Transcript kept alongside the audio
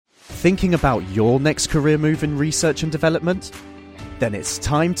thinking about your next career move in research and development? Then it's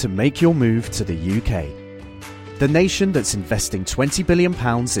time to make your move to the UK. The nation that's investing £20 billion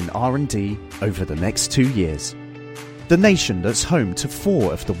in R&D over the next 2 years. The nation that's home to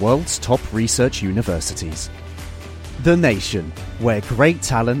 4 of the world's top research universities. The nation where great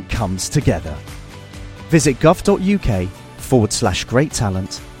talent comes together. Visit gov.uk/great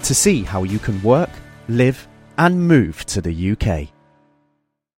talent to see how you can work, live and move to the UK.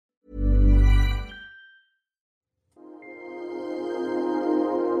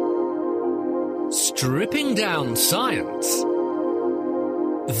 Stripping down science.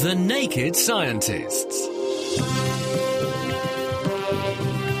 The Naked Scientists.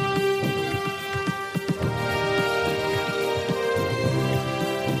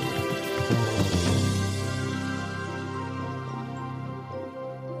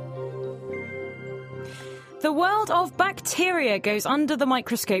 The world of bacteria goes under the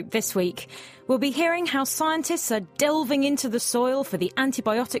microscope this week. We'll be hearing how scientists are delving into the soil for the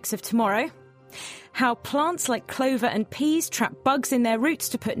antibiotics of tomorrow, how plants like clover and peas trap bugs in their roots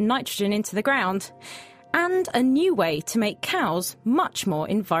to put nitrogen into the ground, and a new way to make cows much more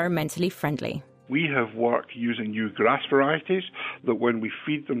environmentally friendly. We have worked using new grass varieties that when we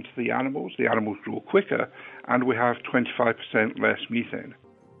feed them to the animals grow quicker and we have 25% less methane.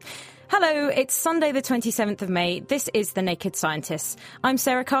 Hello, it's Sunday the 27th of May. This is The Naked Scientists. I'm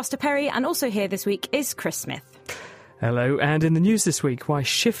Sarah Castor-Perry, and also here this week is Chris Smith. Hello, and in the news this week, why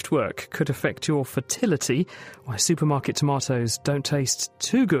shift work could affect your fertility, why supermarket tomatoes don't taste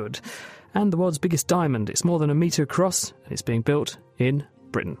too good, and the world's biggest diamond. It's more than a metre across, and it's being built in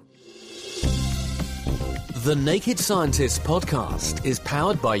Britain. The Naked Scientists podcast is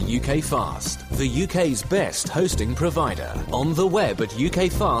powered by UK Fast, the UK's best hosting provider. On the web at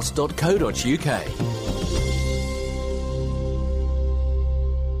ukfast.co.uk.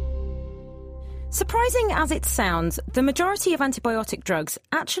 Surprising as it sounds, the majority of antibiotic drugs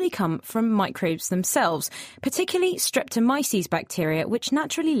actually come from microbes themselves, particularly Streptomyces bacteria, which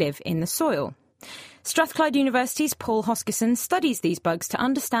naturally live in the soil. Strathclyde University's Paul Hoskisson studies these bugs to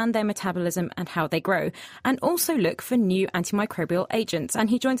understand their metabolism and how they grow, and also look for new antimicrobial agents. And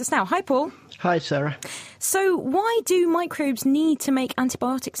he joins us now. Hi, Paul. Hi, Sarah. So why do microbes need to make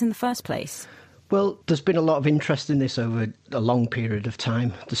antibiotics in the first place? Well, there's been a lot of interest in this over a long period of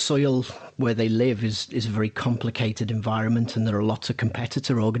time. The soil where they live is a very complicated environment, and there are lots of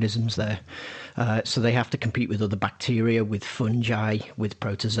competitor organisms there. So they have to compete with other bacteria, with fungi, with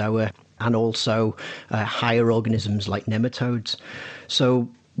protozoa, and also higher organisms like nematodes. So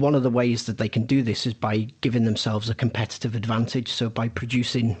one of the ways that they can do this is by giving themselves a competitive advantage, so by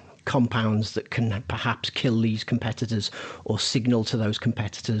producing compounds that can perhaps kill these competitors or signal to those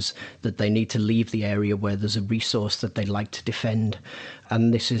competitors that they need to leave the area where there's a resource that they'd like to defend.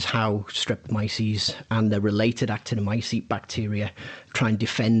 And this is how Streptomyces and their related actinomycete bacteria try and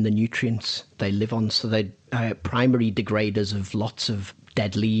defend the nutrients they live on. So they're primary degraders of lots of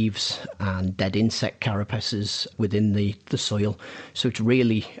dead leaves and dead insect carapaces within the soil. So it's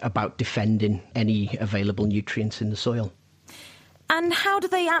really about defending any available nutrients in the soil. And how do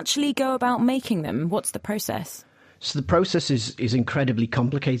they actually go about making them? What's the process? So the process is incredibly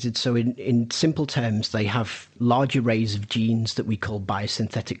complicated. So in simple terms, they have large arrays of genes that we call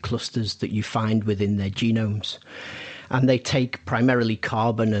biosynthetic clusters that you find within their genomes. And they take primarily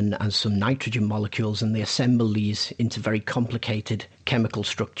carbon and some nitrogen molecules, and they assemble these into very complicated chemical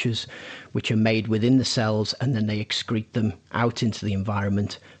structures, which are made within the cells, and then they excrete them out into the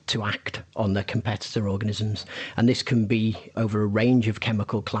environment to act on their competitor organisms. And this can be over a range of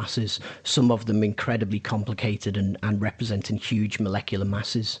chemical classes, some of them incredibly complicated and representing huge molecular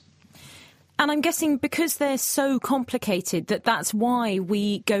masses. And I'm guessing because they're so complicated that's why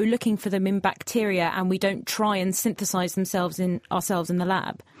we go looking for them in bacteria and we don't try and synthesize ourselves in the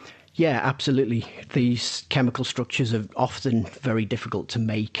lab. Yeah, absolutely. These chemical structures are often very difficult to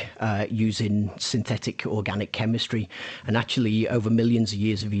make using synthetic organic chemistry. And actually, over millions of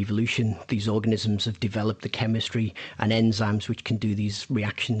years of evolution, these organisms have developed the chemistry and enzymes which can do these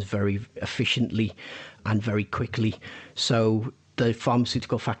reactions very efficiently and very quickly. So the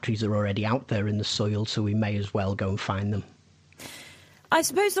pharmaceutical factories are already out there in the soil, so we may as well go and find them. I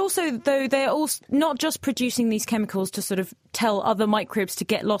suppose also, though, they're also not just producing these chemicals to sort of tell other microbes to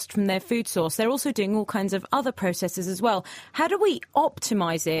get lost from their food source. They're also doing all kinds of other processes as well. How do we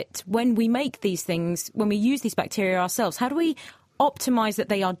optimize it when we make these things, when we use these bacteria ourselves? How do we optimize that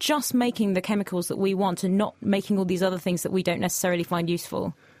they are just making the chemicals that we want and not making all these other things that we don't necessarily find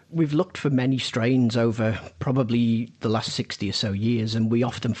useful? We've looked for many strains over probably the last 60 or so years, and we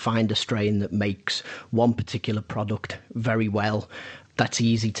often find a strain that makes one particular product very well that's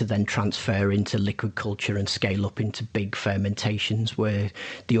easy to then transfer into liquid culture and scale up into big fermentations where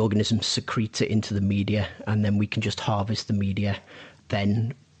the organisms secrete it into the media, and then we can just harvest the media,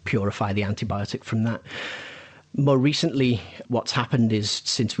 then purify the antibiotic from that. More recently, what's happened is,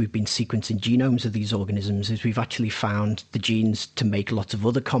 since we've been sequencing genomes of these organisms, is we've actually found the genes to make lots of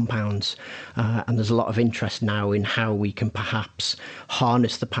other compounds. And there's a lot of interest now in how we can perhaps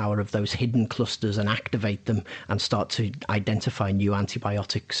harness the power of those hidden clusters and activate them and start to identify new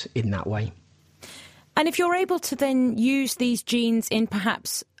antibiotics in that way. And if you're able to then use these genes in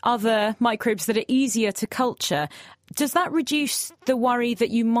perhaps other microbes that are easier to culture, does that reduce the worry that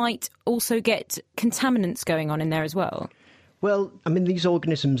you might also get contaminants going on in there as well? Well, I mean, these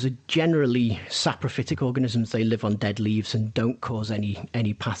organisms are generally saprophytic organisms. They live on dead leaves and don't cause any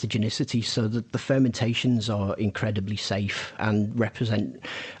pathogenicity, so that the fermentations are incredibly safe and represent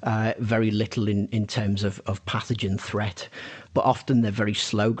very little in terms of pathogen threat. But often they're very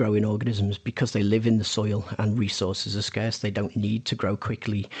slow-growing organisms because they live in the soil and resources are scarce. They don't need to grow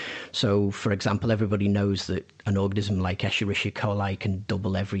quickly. So, for example, everybody knows that an organism like Escherichia coli can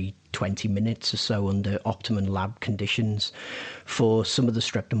double every 20 minutes or so under optimum lab conditions. For some of the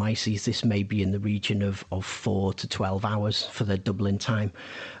Streptomyces, this may be in the region of 4 to 12 hours for their doubling time.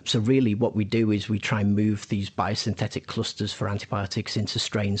 So really what we do is we try and move these biosynthetic clusters for antibiotics into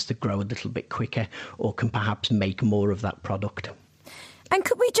strains that grow a little bit quicker or can perhaps make more of that product. And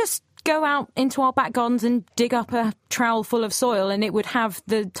could we just go out into our back gardens and dig up a trowel full of soil and it would have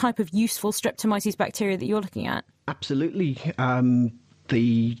the type of useful Streptomyces bacteria that you're looking at? Absolutely.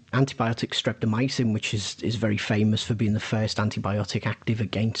 The antibiotic streptomycin, which is very famous for being the first antibiotic active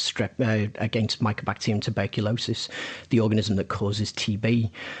against Mycobacterium tuberculosis, the organism that causes TB,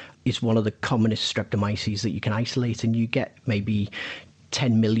 is one of the commonest Streptomyces that you can isolate, and you get maybe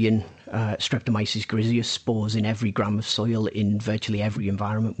 10 million Streptomyces griseus spores in every gram of soil in virtually every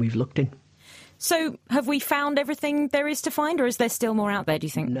environment we've looked in. So have we found everything there is to find, or is there still more out there, do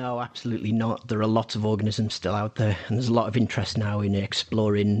you think? No, absolutely not. There are lots of organisms still out there, and there's a lot of interest now in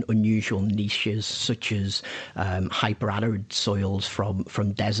exploring unusual niches, such as hyperarid soils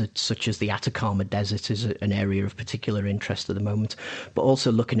from deserts, such as the Atacama Desert is an area of particular interest at the moment, but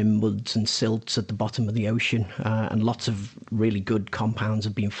also looking in muds and silts at the bottom of the ocean, and lots of really good compounds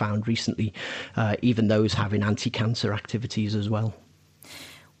have been found recently, even those having anti-cancer activities as well.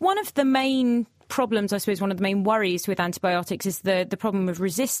 One of the main problems, I suppose, one of the main worries with antibiotics is the problem of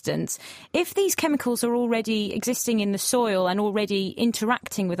resistance. If these chemicals are already existing in the soil and already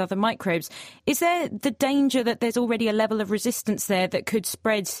interacting with other microbes, is there the danger that there's already a level of resistance there that could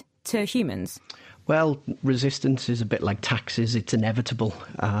spread to humans? Well, resistance is a bit like taxes. It's inevitable.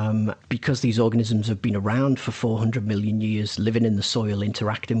 Because these organisms have been around for 400 million years, living in the soil,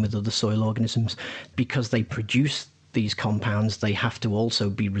 interacting with other soil organisms, because they produce these compounds, they have to also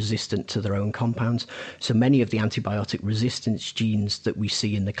be resistant to their own compounds. So many of the antibiotic resistance genes that we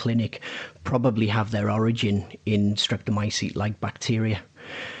see in the clinic probably have their origin in Streptomyces-like bacteria.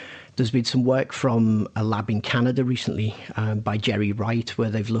 There's been some work from a lab in Canada recently by Jerry Wright, where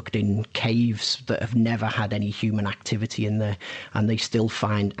they've looked in caves that have never had any human activity in there, and they still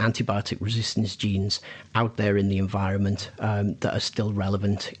find antibiotic resistance genes out there in the environment that are still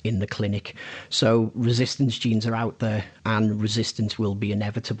relevant in the clinic. So resistance genes are out there, and resistance will be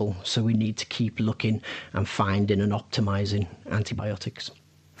inevitable. So we need to keep looking and finding and optimizing antibiotics.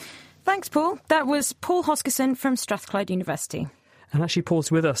 Thanks, Paul. That was Paul Hoskisson from Strathclyde University. And actually,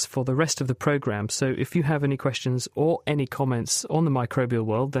 Paul's with us for the rest of the programme, so if you have any questions or any comments on the microbial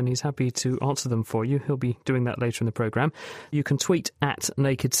world, then he's happy to answer them for you. He'll be doing that later in the programme. You can tweet at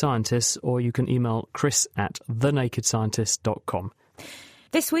Naked Scientists, or you can email chris@thenakedscientist.com.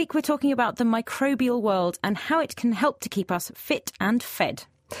 This week we're talking about the microbial world and how it can help to keep us fit and fed.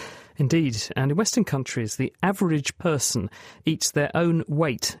 Indeed, and in Western countries, the average person eats their own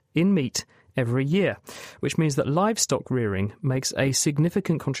weight in meat every year, which means that livestock rearing makes a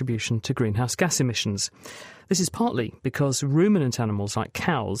significant contribution to greenhouse gas emissions. This is partly because ruminant animals like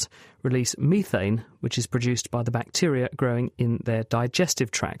cows release methane, which is produced by the bacteria growing in their digestive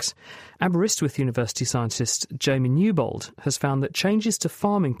tracts. Aberystwyth University scientist Jamie Newbold has found that changes to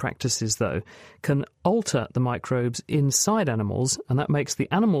farming practices, though, can alter the microbes inside animals, and that makes the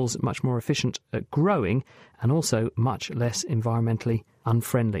animals much more efficient at growing and also much less environmentally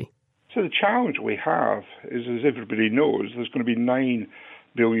unfriendly. So the challenge we have is, as everybody knows, there's going to be 9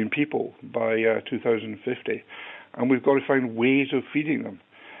 billion people by 2050, and we've got to find ways of feeding them.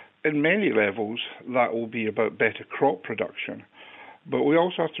 In many levels, that will be about better crop production, but we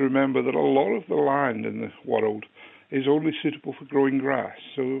also have to remember that a lot of the land in the world is only suitable for growing grass.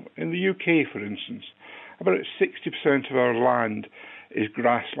 So in the UK, for instance, about 60% of our land is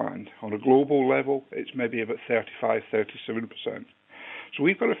grassland. On a global level, it's maybe about 35, 37%. So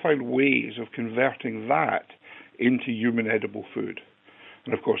we've got to find ways of converting that into human edible food.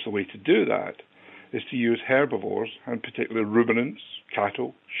 And of course, the way to do that is to use herbivores, and particularly ruminants,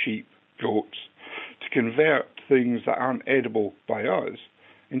 cattle, sheep, goats, to convert things that aren't edible by us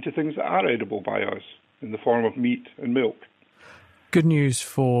into things that are edible by us in the form of meat and milk. Good news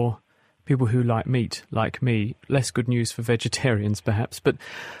for people who like meat, like me. Less good news for vegetarians, perhaps. But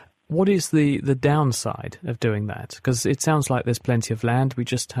what is the downside of doing that? Because it sounds like there's plenty of land. We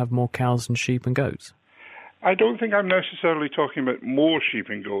just have more cows and sheep and goats. I don't think I'm necessarily talking about more sheep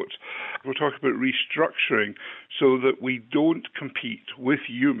and goats. We're talking about restructuring so that we don't compete with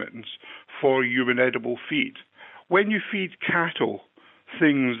humans for human edible feed. When you feed cattle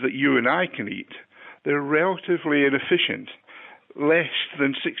things that you and I can eat, they're relatively inefficient. Less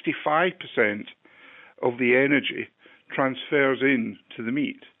than 65% of the energy transfers into the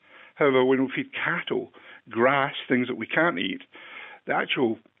meat. However, when we feed cattle grass, things that we can't eat, the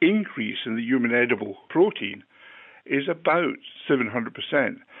actual increase in the human edible protein is about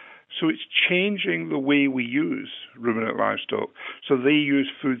 700%. So it's changing the way we use ruminant livestock. So they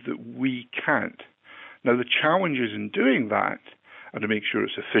use food that we can't. Now, the challenges in doing that are to make sure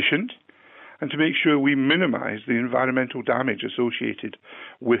it's efficient and to make sure we minimize the environmental damage associated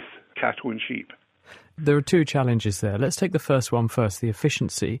with cattle and sheep. There are two challenges there. Let's take the first one first, the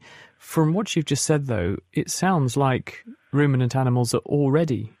efficiency. From what you've just said, though, it sounds like ruminant animals are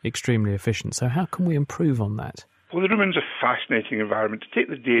already extremely efficient. So how can we improve on that? Well, the rumen's a fascinating environment. To take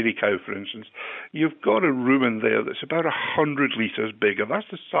the dairy cow, for instance, you've got a rumen there that's about 100 litres bigger. That's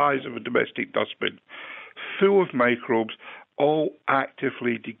the size of a domestic dustbin, full of microbes, all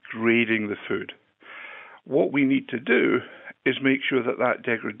actively degrading the food. What we need to do is make sure that that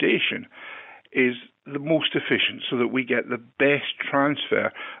degradation is the most efficient so that we get the best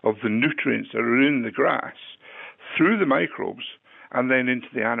transfer of the nutrients that are in the grass through the microbes and then into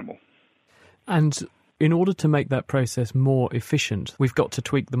the animal. And in order to make that process more efficient, we've got to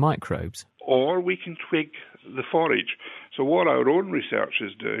tweak the microbes. Or we can tweak the forage. So what our own research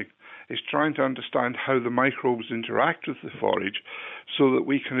is doing is trying to understand how the microbes interact with the forage so that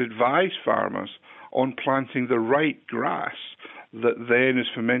we can advise farmers on planting the right grass that then is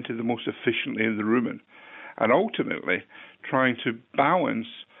fermented the most efficiently in the rumen. And ultimately, trying to balance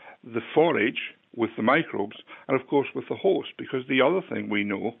the forage with the microbes and, of course, with the host, because the other thing we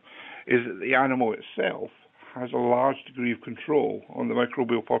know is that the animal itself has a large degree of control on the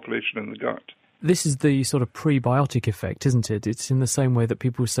microbial population in the gut. This is the sort of prebiotic effect, isn't it? It's in the same way that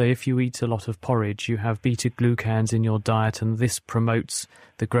people say if you eat a lot of porridge, you have beta-glucans in your diet, and this promotes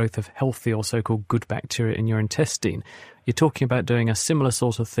the growth of healthy or so-called good bacteria in your intestine. You're talking about doing a similar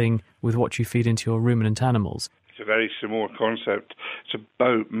sort of thing with what you feed into your ruminant animals. It's a very similar concept. It's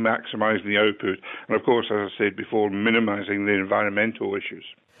about maximising the output and, of course, as I said before, minimising the environmental issues.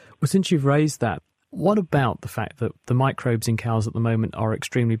 Well, since you've raised that, what about the fact that the microbes in cows at the moment are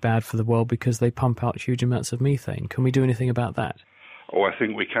extremely bad for the world because they pump out huge amounts of methane? Can we do anything about that? Oh, I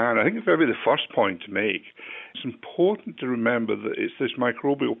think we can. I think it's maybe the first point to make. It's important to remember that it's this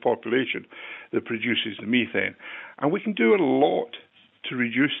microbial population that produces the methane. And we can do a lot to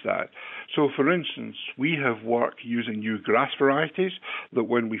reduce that. So, for instance, we have work using new grass varieties that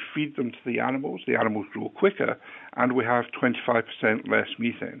when we feed them to the animals grow quicker and we have 25% less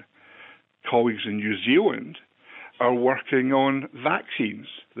methane. Colleagues in New Zealand are working on vaccines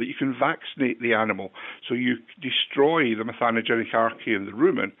that you can vaccinate the animal. So you destroy the methanogenic archaea in the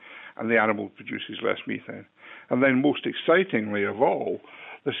rumen and the animal produces less methane. And then most excitingly of all,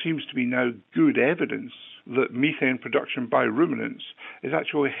 there seems to be now good evidence that methane production by ruminants is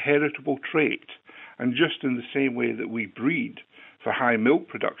actually a heritable trait. And just in the same way that we breed for high milk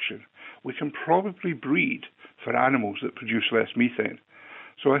production, we can probably breed for animals that produce less methane.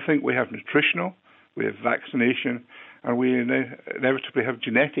 So I think we have nutritional, we have vaccination, and we inevitably have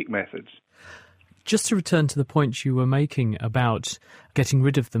genetic methods. Just to return to the point you were making about getting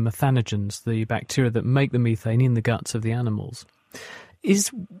rid of the methanogens, the bacteria that make the methane in the guts of the animals, is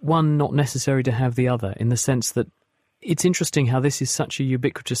one not necessary to have the other, in the sense that it's interesting how this is such a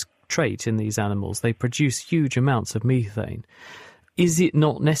ubiquitous trait in these animals. They produce huge amounts of methane. Is it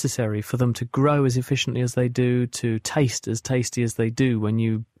not necessary for them to grow as efficiently as they do, to taste as tasty as they do when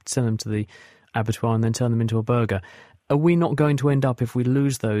you send them to the abattoir and then turn them into a burger? Are we not going to end up, if we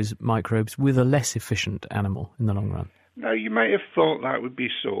lose those microbes, with a less efficient animal in the long run? Now, you might have thought that would be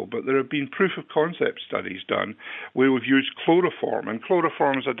so, but there have been proof-of-concept studies done where we've used chloroform, and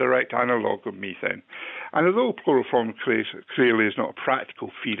chloroform is a direct analogue of methane. And although chloroform clearly is not a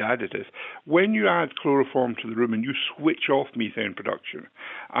practical feed additive, when you add chloroform to the rumen, you switch off methane production.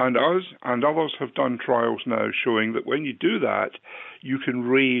 And us and others have done trials now showing that when you do that, you can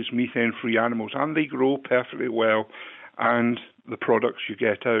raise methane-free animals, and they grow perfectly well, and the products you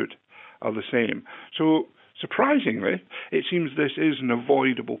get out are the same. So, surprisingly, it seems this is an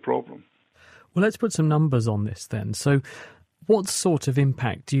avoidable problem. Well, let's put some numbers on this then. So what sort of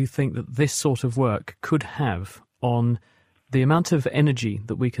impact do you think that this sort of work could have on the amount of energy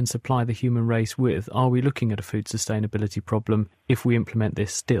that we can supply the human race with? Are we looking at a food sustainability problem if we implement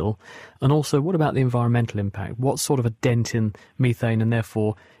this still? And also, what about the environmental impact? What sort of a dent in methane and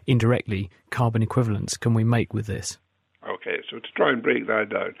therefore indirectly carbon equivalents can we make with this? Okay, so to try and break that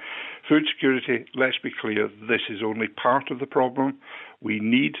down, food security, let's be clear, this is only part of the problem. We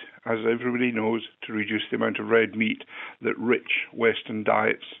need, as everybody knows, to reduce the amount of red meat that rich Western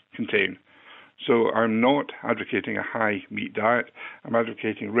diets contain. So I'm not advocating a high meat diet. I'm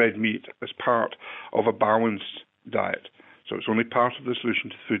advocating red meat as part of a balanced diet. So it's only part of the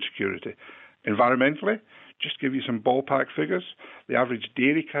solution to food security. Environmentally, just to give you some ballpark figures, the average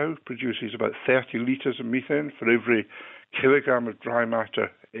dairy cow produces about 30 litres of methane for every kilogram of dry matter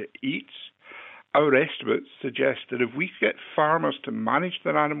it eats. Our estimates suggest that if we get farmers to manage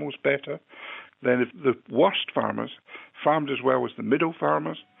their animals better, then if the worst farmers farmed as well as the middle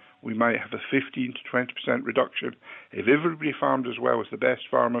farmers, we might have a 15 to 20% reduction. If everybody farmed as well as the best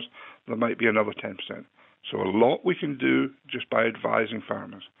farmers, there might be another 10%. So a lot we can do just by advising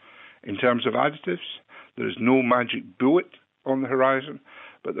farmers. In terms of additives, there is no magic bullet on the horizon,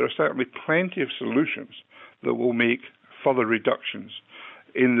 but there are certainly plenty of solutions that will make further reductions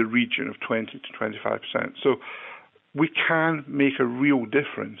in the region of 20 to 25%. So we can make a real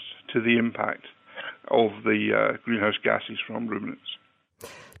difference to the impact of the greenhouse gases from ruminants.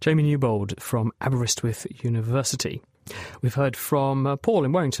 Jamie Newbold from Aberystwyth University. We've heard from Paul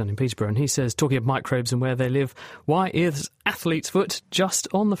in Warrington in Peterborough, and he says, talking of microbes and where they live, why is athlete's foot just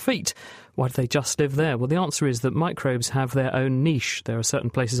on the feet? Why do they just live there? Well, the answer is that microbes have their own niche. There are certain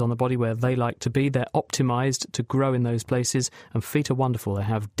places on the body where they like to be. They're optimised to grow in those places, and feet are wonderful. They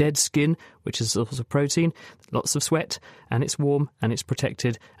have dead skin, which is a source of protein, lots of sweat, and it's warm, and it's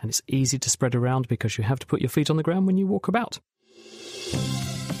protected, and it's easy to spread around because you have to put your feet on the ground when you walk about.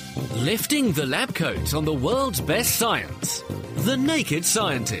 Lifting the lab coat on the world's best science. The Naked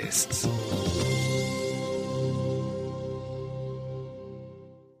Scientists.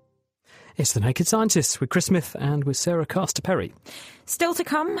 It's The Naked Scientists with Chris Smith and with Sarah Castor-Perry. Still to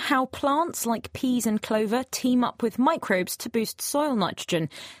come, how plants like peas and clover team up with microbes to boost soil nitrogen.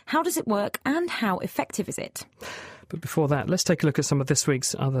 How does it work and how effective is it? But before that, let's take a look at some of this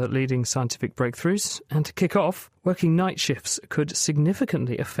week's other leading scientific breakthroughs. And to kick off, working night shifts could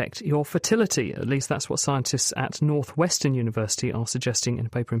significantly affect your fertility. At least that's what scientists at Northwestern University are suggesting in a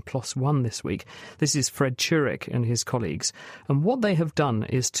paper in PLOS One this week. This is Fred Turek and his colleagues. And what they have done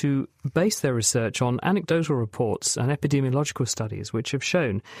is to base their research on anecdotal reports and epidemiological studies which have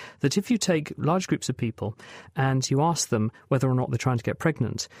shown that if you take large groups of people and you ask them whether or not they're trying to get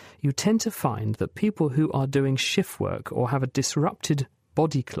pregnant, you tend to find that people who are doing shift work or have a disrupted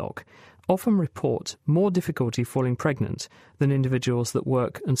body clock often report more difficulty falling pregnant than individuals that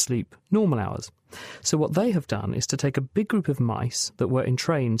work and sleep normal hours. So what they have done is to take a big group of mice that were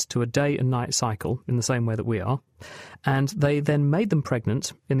entrained to a day and night cycle in the same way that we are, and they then made them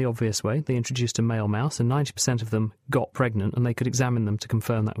pregnant in the obvious way. They introduced a male mouse, and 90% of them got pregnant, and they could examine them to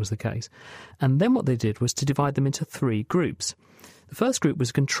confirm that was the case. And then what they did was to divide them into three groups. The first group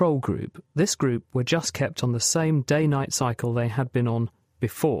was a control group. This group were just kept on the same day-night cycle they had been on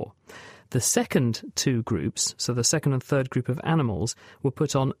before. The second two groups, so the second and third group of animals, were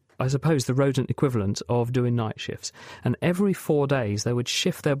put on, I suppose, the rodent equivalent of doing night shifts. And every 4 days they would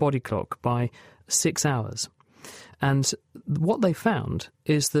shift their body clock by 6 hours. And what they found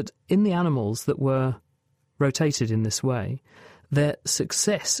is that in the animals that were rotated in this way, their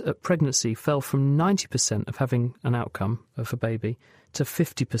success at pregnancy fell from 90% of having an outcome of a baby to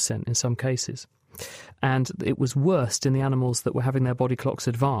 50% in some cases. And it was worst in the animals that were having their body clocks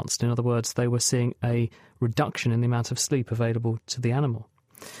advanced. In other words, they were seeing a reduction in the amount of sleep available to the animal.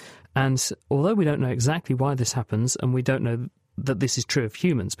 And although we don't know exactly why this happens, and we don't know that this is true of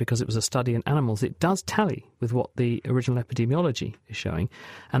humans because it was a study in animals, it does tally with what the original epidemiology is showing.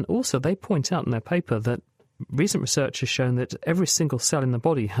 And also they point out in their paper that recent research has shown that every single cell in the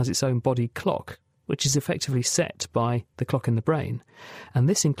body has its own body clock, which is effectively set by the clock in the brain. And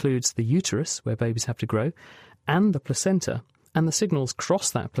this includes the uterus, where babies have to grow, and the placenta, and the signals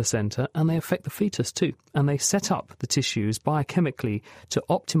cross that placenta and they affect the fetus too. And they set up the tissues biochemically to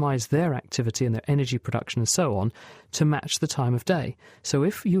optimise their activity and their energy production and so on to match the time of day. So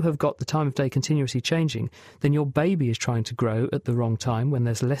if you have got the time of day continuously changing, then your baby is trying to grow at the wrong time when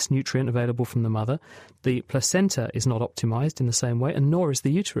there's less nutrient available from the mother. The placenta is not optimised in the same way, and nor is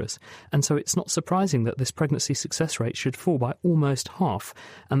the uterus. And so it's not surprising that this pregnancy success rate should fall by almost half.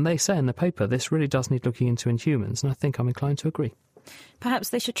 And they say in the paper this really does need looking into in humans, and I think I'm inclined to agree. Perhaps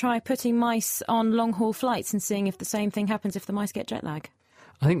they should try putting mice on long-haul flights and seeing if the same thing happens if the mice get jet lag.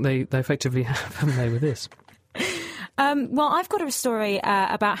 I think they effectively have, haven't they, with this? Well, I've got a story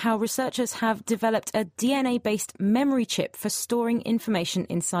about how researchers have developed a DNA-based memory chip for storing information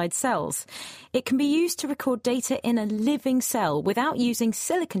inside cells. It can be used to record data in a living cell without using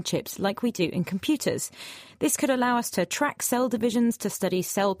silicon chips like we do in computers. This could allow us to track cell divisions, to study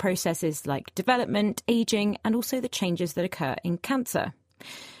cell processes like development, aging, and also the changes that occur in cancer.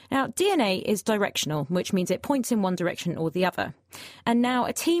 Now, DNA is directional, which means it points in one direction or the other. And now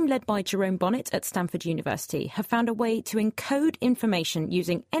a team led by Jerome Bonnet at Stanford University have found a way to encode information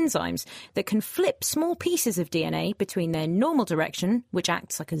using enzymes that can flip small pieces of DNA between their normal direction, which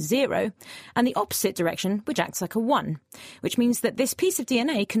acts like a 0, and the opposite direction, which acts like a 1, which means that this piece of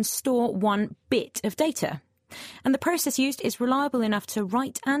DNA can store 1 bit of data. And the process used is reliable enough to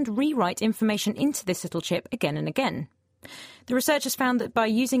write and rewrite information into this little chip again and again. The researchers found that by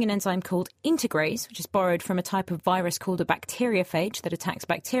using an enzyme called integrase, which is borrowed from a type of virus called a bacteriophage that attacks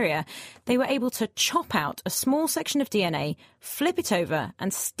bacteria, they were able to chop out a small section of DNA, flip it over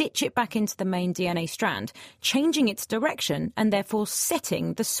and stitch it back into the main DNA strand, changing its direction and therefore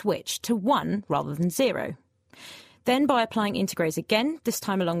setting the switch to 1 rather than 0. Then, by applying integrase again, this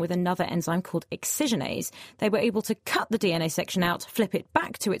time along with another enzyme called excisionase, they were able to cut the DNA section out, flip it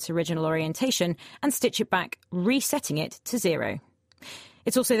back to its original orientation, and stitch it back, resetting it to 0.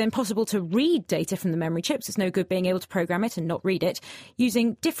 It's also then possible to read data from the memory chips. It's no good being able to program it and not read it,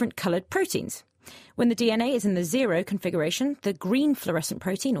 using different coloured proteins. When the DNA is in the 0 configuration, the green fluorescent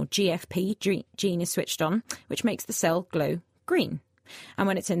protein, or GFP, gene is switched on, which makes the cell glow green. And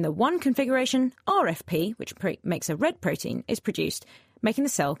when it's in the 1 configuration, RFP, which makes a red protein, is produced, making the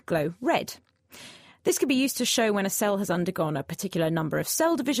cell glow red. This can be used to show when a cell has undergone a particular number of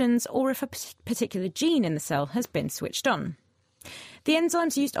cell divisions or if a particular gene in the cell has been switched on. The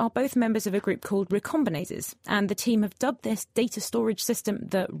enzymes used are both members of a group called recombinases, and the team have dubbed this data storage system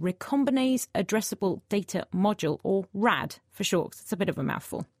the Recombinase Addressable Data Module, or RAD for short. It's a bit of a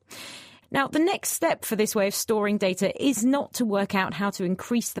mouthful. Now, the next step for this way of storing data is not to work out how to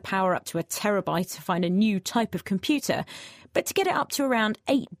increase the power up to a terabyte to find a new type of computer, but to get it up to around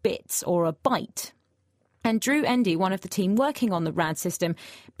 8 bits or a byte. And Drew Endy, one of the team working on the RAD system,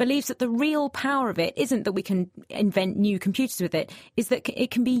 believes that the real power of it isn't that we can invent new computers with it, is that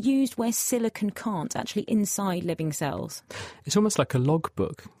it can be used where silicon can't, actually inside living cells. It's almost like a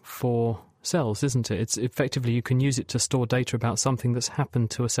logbook for cells, isn't it? It's effectively, you can use it to store data about something that's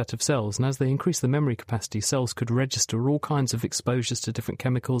happened to a set of cells, and as they increase the memory capacity, cells could register all kinds of exposures to different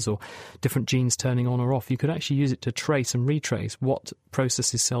chemicals or different genes turning on or off. You could actually use it to trace and retrace what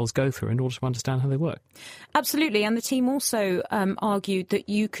processes cells go through in order to understand how they work. Absolutely, and the team also argued that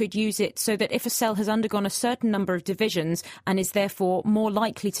you could use it so that if a cell has undergone a certain number of divisions and is therefore more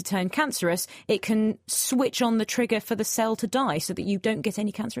likely to turn cancerous, it can switch on the trigger for the cell to die so that you don't get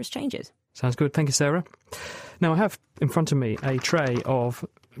any cancerous changes. Sounds good. Thank you, Sarah. Now, I have in front of me a tray of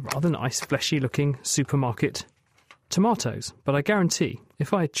rather nice, fleshy-looking supermarket tomatoes, but I guarantee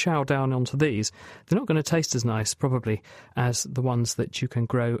if I chow down onto these, they're not going to taste as nice, probably, as the ones that you can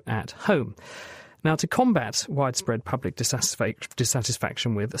grow at home. Now, to combat widespread public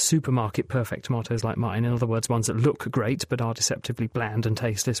dissatisfaction with supermarket perfect tomatoes like mine, in other words, ones that look great but are deceptively bland and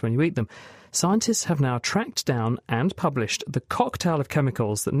tasteless when you eat them, scientists have now tracked down and published the cocktail of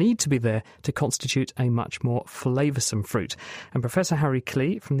chemicals that need to be there to constitute a much more flavoursome fruit. And Professor Harry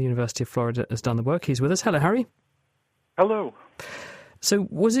Klee from the University of Florida has done the work. He's with us. Hello, Harry. Hello. So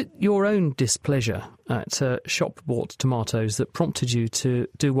was it your own displeasure at shop-bought tomatoes that prompted you to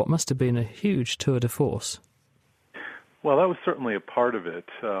do what must have been a huge tour de force? Well, that was certainly a part of it.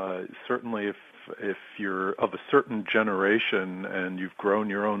 Certainly if you're of a certain generation and you've grown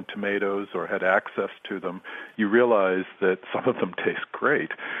your own tomatoes or had access to them, you realize that some of them taste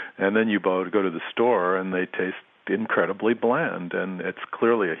great. And then you go to the store and they taste incredibly bland, and it's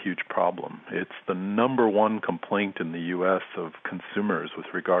clearly a huge problem. It's the number one complaint in the U.S. of consumers with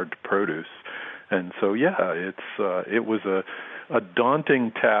regard to produce. And so, it was a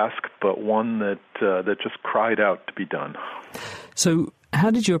daunting task, but one that just cried out to be done. So How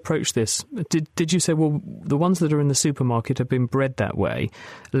did you approach this? Did you say, well, the ones that are in the supermarket have been bred that way,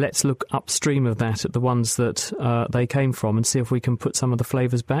 let's look upstream of that at the ones that they came from and see if we can put some of the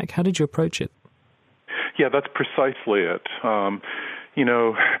flavours back? How did you approach it? Yeah, that's precisely it.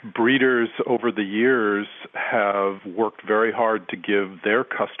 Breeders over the years have worked very hard to give their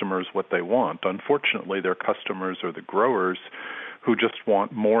customers what they want. Unfortunately, their customers are the growers who just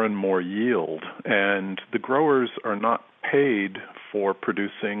want more and more yield, and the growers are not paid for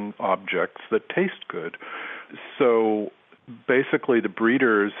producing objects that taste good. So basically the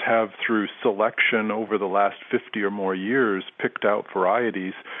breeders have, through selection over the last 50 or more years, picked out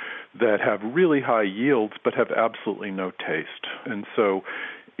varieties that have really high yields but have absolutely no taste. And so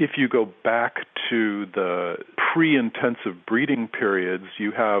if you go back to the pre-intensive breeding periods,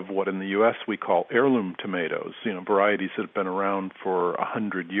 you have what in the U.S. we call heirloom tomatoes, varieties that have been around for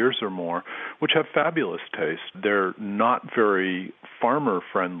 100 years or more, which have fabulous taste. They're not very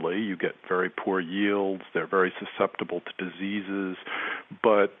farmer-friendly. You get very poor yields. They're very susceptible to diseases,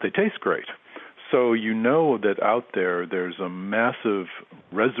 but they taste great. So you know that out there's a massive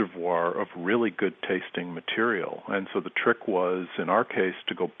reservoir of really good tasting material. And so the trick was, in our case,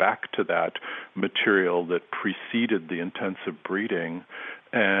 to go back to that material that preceded the intensive breeding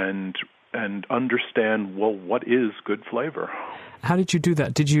and understand, well, what is good flavor? How did you do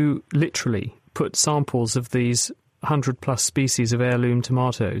that? Did you literally put samples of these 100-plus species of heirloom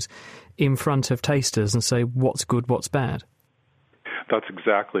tomatoes in front of tasters and say, what's good, what's bad? That's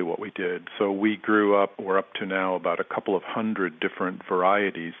exactly what we did. So we're up to now about a couple of hundred different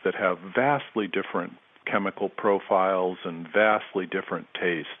varieties that have vastly different chemical profiles and vastly different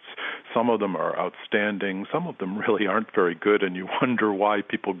tastes. Some of them are outstanding. Some of them really aren't very good, and you wonder why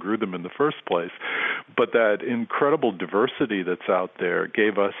people grew them in the first place. But that incredible diversity that's out there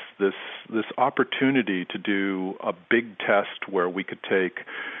gave us this opportunity to do a big test where we could take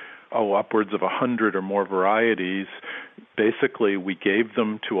upwards of 100 or more varieties. Basically, we gave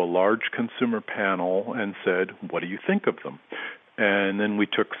them to a large consumer panel and said, what do you think of them? And then we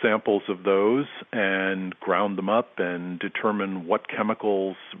took samples of those and ground them up and determined what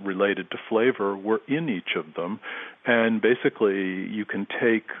chemicals related to flavor were in each of them. And basically, you can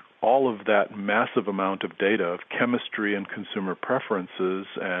take all of that massive amount of data of chemistry and consumer preferences,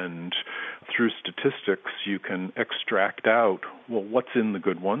 and through statistics, you can extract out, well, what's in the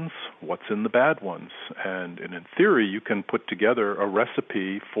good ones, what's in the bad ones. And in theory, you can put together a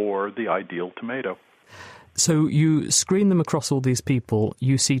recipe for the ideal tomato. So you screen them across all these people,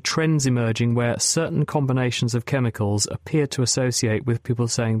 you see trends emerging where certain combinations of chemicals appear to associate with people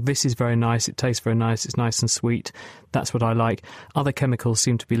saying, this is very nice, it tastes very nice, it's nice and sweet, that's what I like. Other chemicals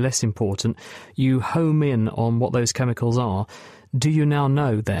seem to be less important. You home in on what those chemicals are. Do you now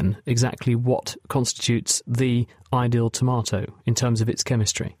know, then, exactly what constitutes the ideal tomato in terms of its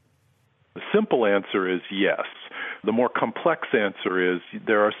chemistry? The simple answer is yes. The more complex answer is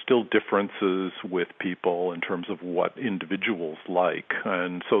there are still differences with people in terms of what individuals like.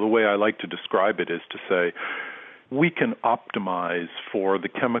 And so the way I like to describe it is to say, we can optimize for the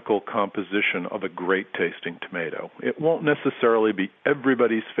chemical composition of a great-tasting tomato. It won't necessarily be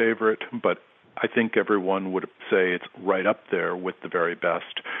everybody's favorite, but I think everyone would say it's right up there with the very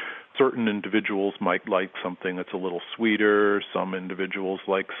best. Certain individuals might like something that's a little sweeter. Some individuals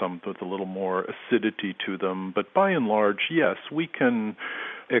like some with a little more acidity to them. But by and large, yes, we can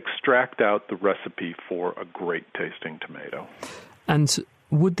extract out the recipe for a great-tasting tomato. And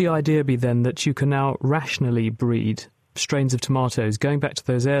would the idea be then that you can now rationally breed strains of tomatoes, going back to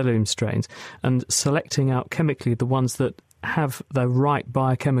those heirloom strains, and selecting out chemically the ones that have the right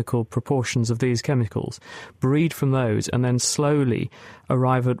biochemical proportions of these chemicals, breed from those, and then slowly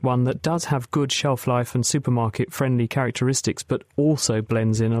arrive at one that does have good shelf life and supermarket-friendly characteristics, but also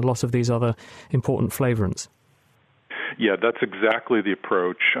blends in a lot of these other important flavorants? Yeah, that's exactly the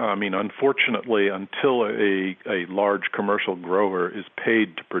approach. I mean, unfortunately, until a large commercial grower is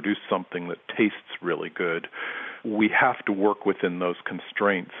paid to produce something that tastes really good, we have to work within those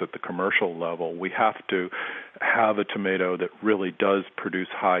constraints at the commercial level. We have to have a tomato that really does produce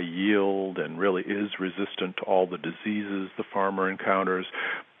high yield and really is resistant to all the diseases the farmer encounters.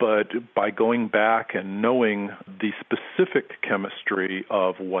 But by going back and knowing the specific chemistry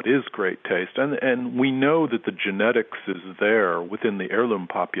of what is great taste, and we know that the genetics is there within the heirloom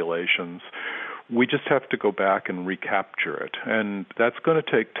populations, we just have to go back and recapture it. And that's going to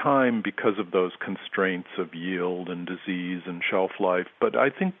take time because of those constraints of yield and disease and shelf life. But I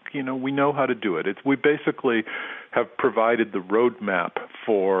think, we know how to do it. We basically have provided the roadmap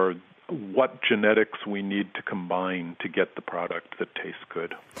for what genetics we need to combine to get the product that tastes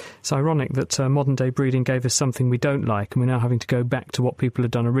good. It's ironic that modern-day breeding gave us something we don't like, and we're now having to go back to what people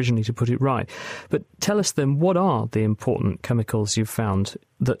had done originally to put it right. But tell us then, what are the important chemicals you've found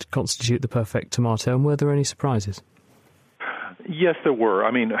that constitute the perfect tomato, and were there any surprises? Yes, there were.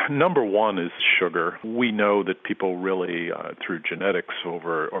 I mean, number one is sugar. We know that people really, through genetics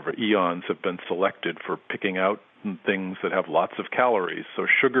over eons, have been selected for picking out things that have lots of calories. So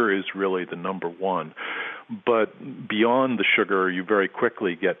sugar is really the number one. But beyond the sugar, you very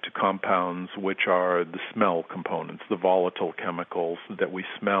quickly get to compounds which are the smell components, the volatile chemicals that we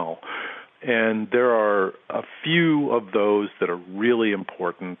smell. And there are a few of those that are really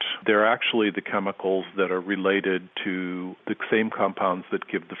important. They're actually the chemicals that are related to the same compounds that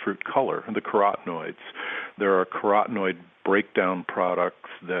give the fruit color, the carotenoids. There are carotenoid breakdown products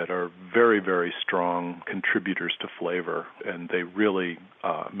that are very, very strong contributors to flavor, and they really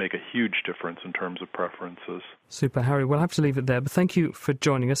make a huge difference in terms of preferences. Super, Harry. We'll have to leave it there, but thank you for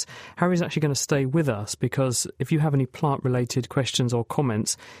joining us. Harry's actually going to stay with us because if you have any plant-related questions or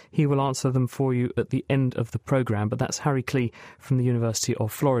comments, he will answer them for you at the end of the programme. But that's Harry Klee from the University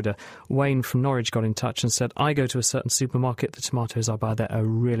of Florida. Wayne from Norwich got in touch and said, I go to a certain supermarket, the tomatoes I buy there are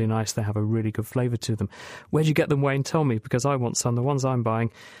really nice, they have a really good flavour to them. Where'd you get them, Wayne? Tell me, because I want some. The ones I'm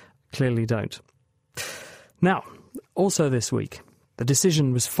buying clearly don't. Now, also this week, the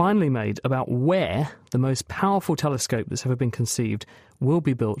decision was finally made about where the most powerful telescope that's ever been conceived will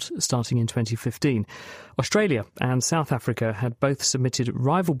be built starting in 2015. Australia and South Africa had both submitted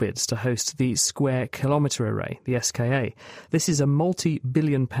rival bids to host the Square Kilometre Array, the SKA. This is a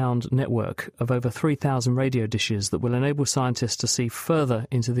multi-billion-pound network of over 3,000 radio dishes that will enable scientists to see further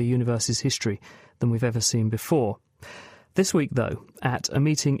into the universe's history than we've ever seen before. This week, though, at a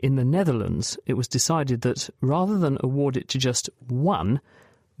meeting in the Netherlands, it was decided that rather than award it to just one,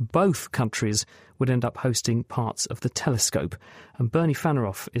 both countries would end up hosting parts of the telescope. And Bernie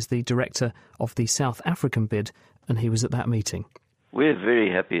Faneroff is the director of the South African bid, and he was at that meeting. We're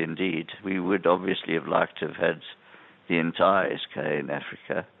very happy indeed. We would obviously have liked to have had the entire SK in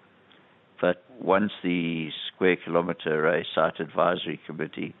Africa. But once the Square Kilometre Array Site Advisory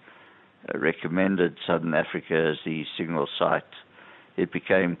Committee recommended Southern Africa as the single site, it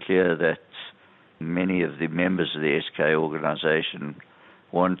became clear that many of the members of the SK organization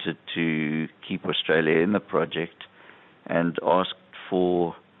wanted to keep Australia in the project and asked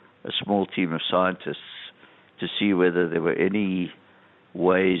for a small team of scientists to see whether there were any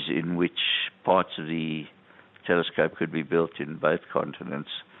ways in which parts of the telescope could be built in both continents,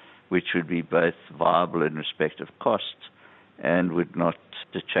 which would be both viable in respect of cost and would not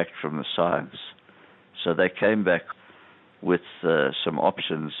detract from the science. So they came back with some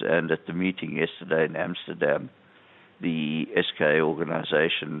options, and at the meeting yesterday in Amsterdam, the SK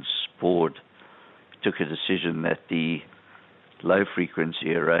organization's board took a decision that the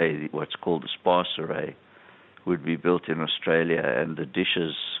low-frequency array, what's called the sparse array, would be built in Australia, and the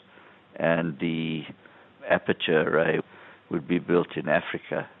dishes and the aperture array would be built in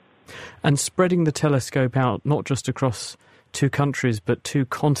Africa. And spreading the telescope out, not just across two countries, but two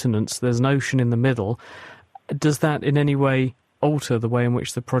continents, there's an ocean in the middle. Does that in any way alter the way in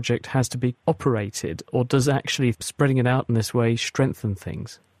which the project has to be operated, or does actually spreading it out in this way strengthen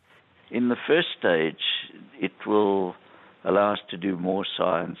things? In the first stage, it will allow us to do more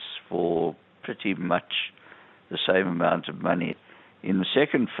science for pretty much the same amount of money. In the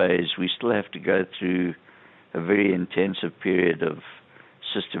second phase, we still have to go through a very intensive period of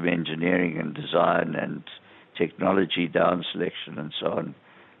system engineering and design and technology down selection and so on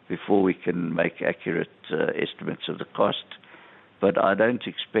before we can make accurate estimates of the cost. But I don't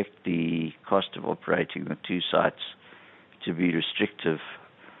expect the cost of operating the two sites to be restrictive.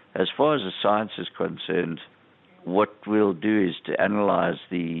 As far as the science is concerned, what we'll do is to analyze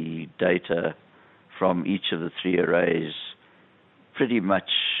the data from each of the three arrays pretty much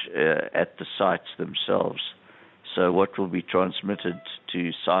at the sites themselves. So what will be transmitted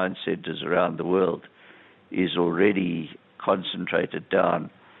to science centers around the world is already concentrated down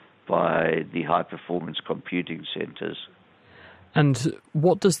by the high-performance computing centers. And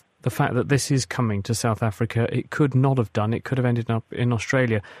what does the fact that this is coming to South Africa, it could not have done, it could have ended up in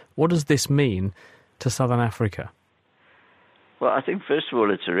Australia, what does this mean to Southern Africa? Well, I think first of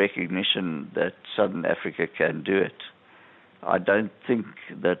all it's a recognition that Southern Africa can do it. I don't think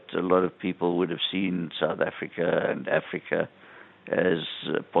that a lot of people would have seen South Africa and Africa as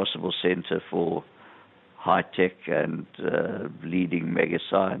a possible center for high-tech and leading mega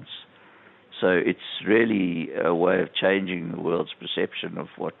science. So it's really a way of changing the world's perception of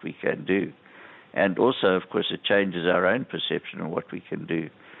what we can do. And also, of course, it changes our own perception of what we can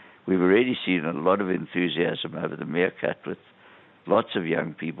do. we've already seen a lot of enthusiasm over the meerkat, with lots of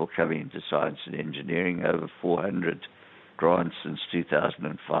young people coming into science and engineering, over 400 grants since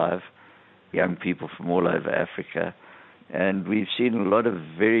 2005, young people from all over Africa. And we've seen a lot of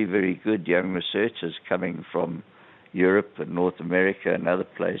very, very good young researchers coming from Europe and North America and other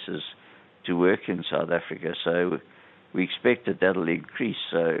places to work in South Africa. So we expect that that'll increase.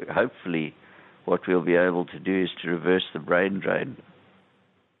 So hopefully what we'll be able to do is to reverse the brain drain.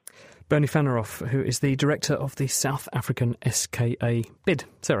 Bernie Faneroff, who is the director of the South African SKA bid.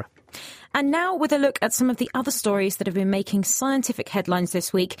 Sarah. And now, with a look at some of the other stories that have been making scientific headlines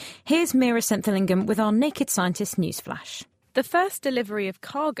this week, here's Mira Senthilingam with our Naked Scientist newsflash. The first delivery of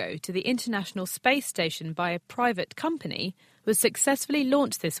cargo to the International Space Station by a private company was successfully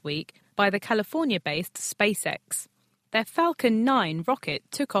launched this week by the California-based SpaceX. Their Falcon 9 rocket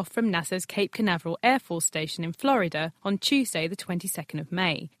took off from NASA's Cape Canaveral Air Force Station in Florida on Tuesday, the 22nd of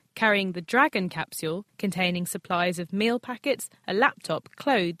May, carrying the Dragon capsule containing supplies of meal packets, a laptop,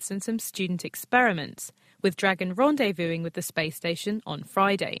 clothes and some student experiments, with Dragon rendezvousing with the space station on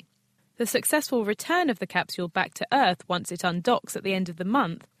Friday. The successful return of the capsule back to Earth once it undocks at the end of the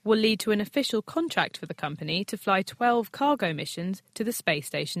month will lead to an official contract for the company to fly 12 cargo missions to the space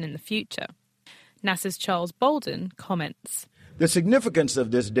station in the future. NASA's Charles Bolden comments. The significance of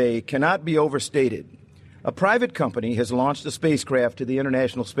this day cannot be overstated. A private company has launched a spacecraft to the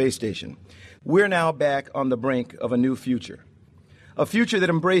International Space Station. We're now back on the brink of a new future. A future that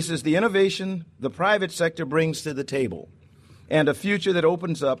embraces the innovation the private sector brings to the table, and a future that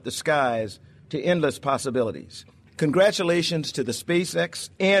opens up the skies to endless possibilities. Congratulations to the SpaceX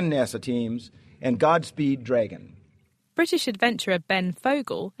and NASA teams, and Godspeed, Dragon. British adventurer Ben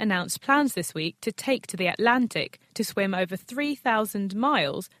Fogle announced plans this week to take to the Atlantic to swim over 3,000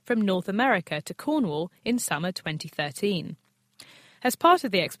 miles from North America to Cornwall in summer 2013. As part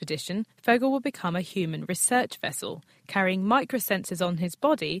of the expedition, Fogle will become a human research vessel, carrying microsensors on his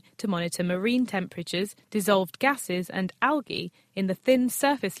body to monitor marine temperatures, dissolved gases and algae in the thin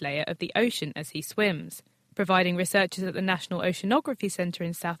surface layer of the ocean as he swims, providing researchers at the National Oceanography Centre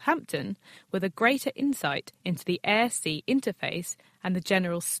in Southampton with a greater insight into the air-sea interface and the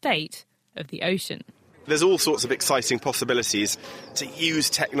general state of the ocean. There's all sorts of exciting possibilities to use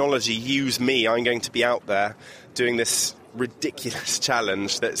technology, use me. I'm going to be out there doing this ridiculous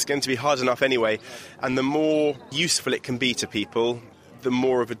challenge that's going to be hard enough anyway. And the more useful it can be to people, the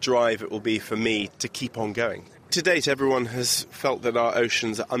more of a drive it will be for me to keep on going. To date, everyone has felt that our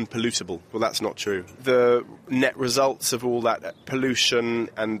oceans are unpollutable. Well, that's not true. The net results of all that pollution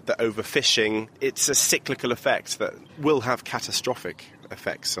and the overfishing, it's a cyclical effect that will have catastrophic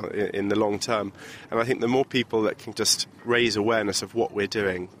effects in the long term. And I think the more people that can just raise awareness of what we're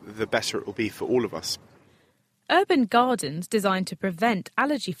doing, the better it will be for all of us. Urban gardens designed to prevent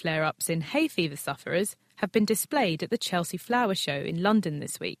allergy flare-ups in hay fever sufferers have been displayed at the Chelsea Flower Show in London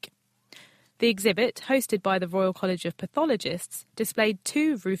this week. The exhibit, hosted by the Royal College of Pathologists, displayed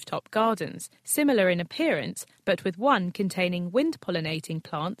 2 rooftop gardens, similar in appearance, but with one containing wind-pollinating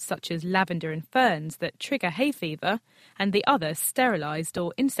plants such as lavender and ferns that trigger hay fever, and the other sterilised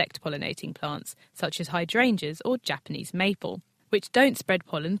or insect-pollinating plants such as hydrangeas or Japanese maple, which don't spread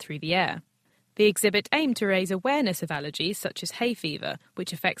pollen through the air. The exhibit aimed to raise awareness of allergies such as hay fever,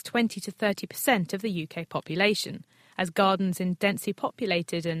 which affects 20 to 30% of the UK population, as gardens in densely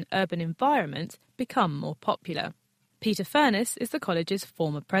populated and urban environments become more popular. Peter Furness is the college's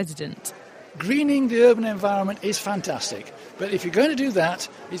former president. Greening the urban environment is fantastic, but if you're going to do that,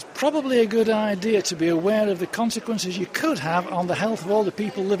 it's probably a good idea to be aware of the consequences you could have on the health of all the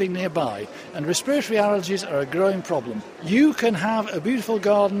people living nearby, and respiratory allergies are a growing problem. You can have a beautiful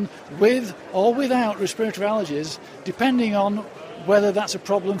garden with or without respiratory allergies, depending on whether that's a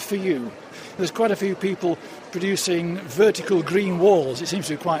problem for you. There's quite a few people producing vertical green walls. It seems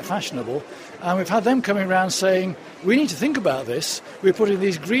to be quite fashionable. And we've had them coming around saying, we need to think about this. We're putting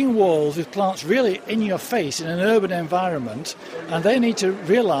these green walls with plants really in your face in an urban environment, and they need to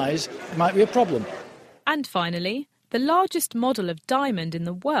realise it might be a problem. And finally, the largest model of diamond in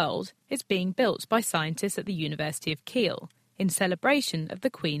the world is being built by scientists at the University of Kiel in celebration of the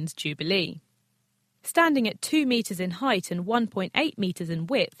Queen's Jubilee. Standing at 2 metres in height and 1.8 metres in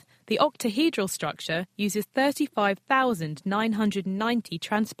width, the octahedral structure uses 35,990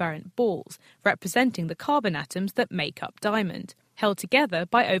 transparent balls representing the carbon atoms that make up diamond, held together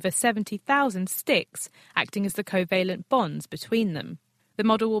by over 70,000 sticks, acting as the covalent bonds between them. The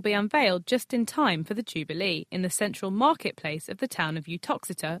model will be unveiled just in time for the Jubilee in the central marketplace of the town of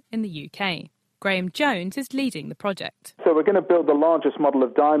Uttoxeter in the UK. Graham Jones is leading the project. So we're going to build the largest model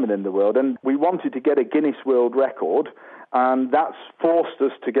of diamond in the world, and we wanted to get a Guinness World Record, And that's forced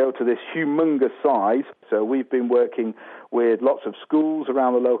us to go to this humongous size. So we've been working with lots of schools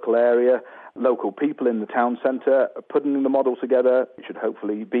around the local area, local people in the town centre, putting the model together. It should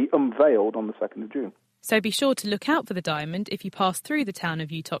hopefully be unveiled on the 2nd of June. So be sure to look out for the diamond if you pass through the town of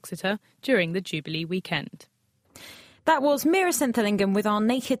Uttoxeter during the Jubilee weekend. That was Mira Senthilingam with our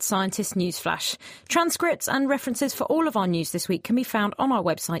Naked Scientist Newsflash. Transcripts and references for all of our news this week can be found on our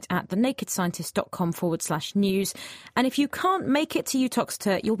website at thenakedscientist.com/news. And if you can't make it to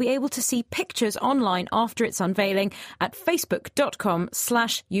Uttoxeter, you'll be able to see pictures online after its unveiling at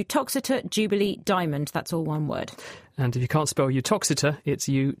facebook.com/Uttoxeter Jubilee Diamond. That's all one word. And if you can't spell Uttoxeter, it's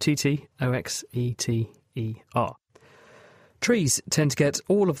Uttoxeter. Trees tend to get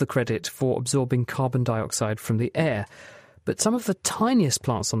all of the credit for absorbing carbon dioxide from the air, but some of the tiniest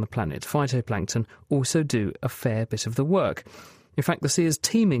plants on the planet, phytoplankton, also do a fair bit of the work. In fact, the sea is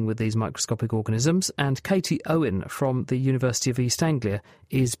teeming with these microscopic organisms, and Katie Owen from the University of East Anglia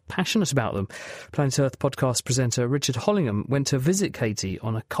is passionate about them. Planet Earth podcast presenter Richard Hollingham went to visit Katie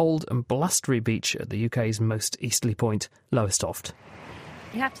on a cold and blustery beach at the UK's most easterly point, Lowestoft.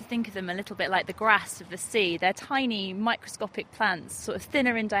 You have to think of them a little bit like the grass of the sea. They're tiny, microscopic plants, sort of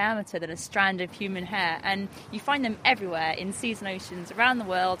thinner in diameter than a strand of human hair. And you find them everywhere in seas and oceans around the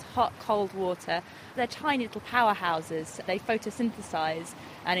world, hot, cold water. They're tiny little powerhouses. They photosynthesize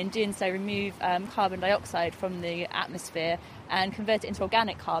and in doing so remove carbon dioxide from the atmosphere and convert it into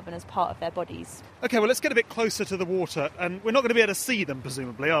organic carbon as part of their bodies. OK, well, let's get a bit closer to the water. And we're not going to be able to see them,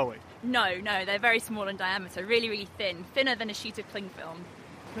 presumably, are we? No, they're very small in diameter, really, really thin, thinner than a sheet of cling film.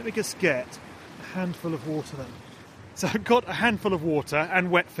 Let me just get a handful of water then. So I've got a handful of water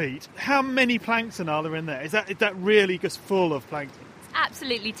and wet feet. How many plankton are there in there? Is that really just full of plankton? It's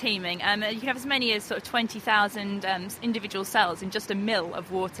absolutely teeming. You can have as many as sort of 20,000 individual cells in just a mil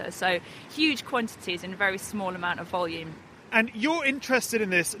of water. So huge quantities in a very small amount of volume. And you're interested in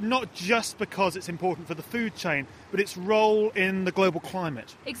this not just because it's important for the food chain, but its role in the global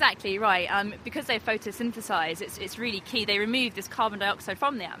climate. Exactly right. Because they photosynthesize, it's really key. They remove this carbon dioxide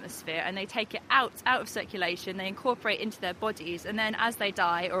from the atmosphere and they take it out of circulation. They incorporate into their bodies, and then as they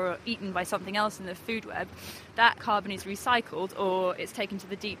die or are eaten by something else in the food web, that carbon is recycled or it's taken to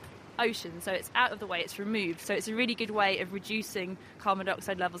the deep ocean. So it's out of the way, it's removed. So it's a really good way of reducing carbon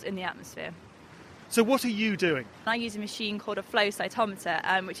dioxide levels in the atmosphere. So what are you doing? I use a machine called a flow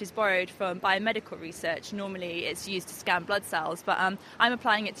cytometer, which is borrowed from biomedical research. Normally it's used to scan blood cells, but I'm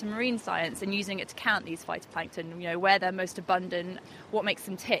applying it to marine science and using it to count these phytoplankton, where they're most abundant, what makes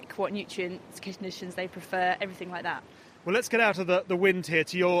them tick, what nutrient conditions they prefer, everything like that. Well, let's get out of the wind here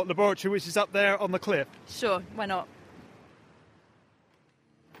to your laboratory, which is up there on the cliff. Sure, why not?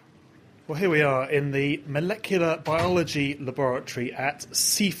 Well, here we are in the Molecular Biology Laboratory at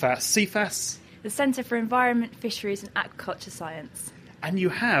CEFAS. CEFAS? The Centre for Environment, Fisheries and Aquaculture Science. And you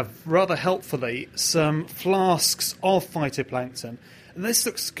have, rather helpfully, some flasks of phytoplankton. And this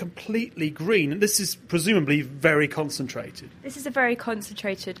looks completely green. And this is presumably very concentrated. This is a very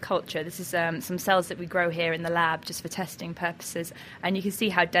concentrated culture. This is some cells that we grow here in the lab just for testing purposes. And you can see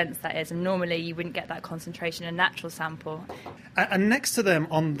how dense that is. And normally you wouldn't get that concentration in a natural sample. And next to them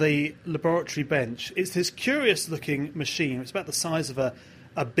on the laboratory bench, it's this curious-looking machine. It's about the size of a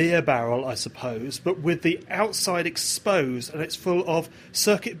beer barrel, I suppose, but with the outside exposed, and it's full of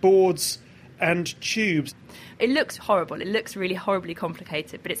circuit boards and tubes. It looks horrible. It looks really horribly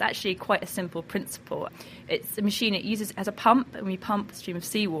complicated, but it's actually quite a simple principle. It's a machine it uses as a pump, and we pump a stream of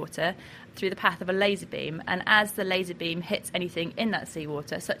seawater through the path of a laser beam, and as the laser beam hits anything in that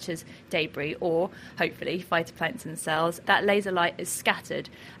seawater, such as debris or, hopefully, phytoplankton cells, that laser light is scattered,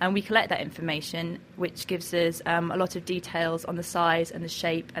 and we collect that information, which gives us a lot of details on the size and the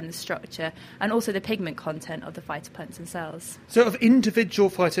shape and the structure, and also the pigment content of the phytoplankton cells. So of individual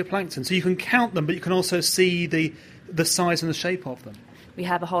phytoplankton, so you can count them, but you can also see the size and the shape of them. We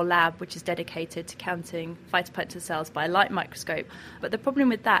have a whole lab which is dedicated to counting phytoplankton cells by a light microscope. But the problem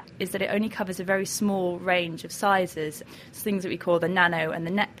with that is that it only covers a very small range of sizes. It's things that we call the nano and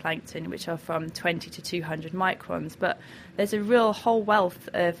the net plankton, which are from 20 to 200 microns. But there's a real whole wealth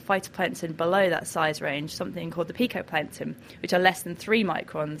of phytoplankton below that size range, something called the picoplankton, which are less than 3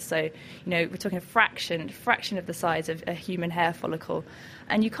 microns. So, we're talking a fraction of the size of a human hair follicle.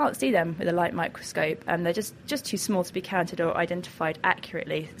 And you can't see them with a light microscope, and they're just too small to be counted or identified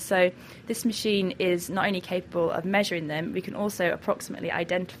accurately. So this machine is not only capable of measuring them, we can also approximately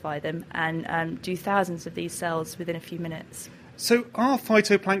identify them and do thousands of these cells within a few minutes. So are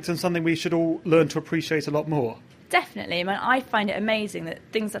phytoplankton something we should all learn to appreciate a lot more? Definitely. I find it amazing that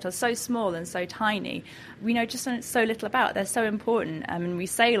things that are so small and so tiny, we know just so little about. They're so important. We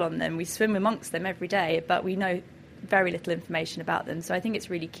sail on them, we swim amongst them every day, but we know very little information about them. So I think it's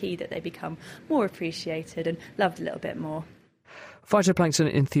really key that they become more appreciated and loved a little bit more.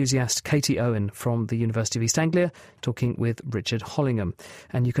 Phytoplankton enthusiast Katie Owen from the University of East Anglia talking with Richard Hollingham.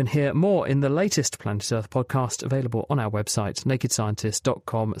 And you can hear more in the latest Planet Earth podcast available on our website,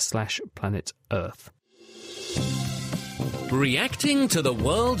 nakedscientist.com/Planet Earth. Reacting to the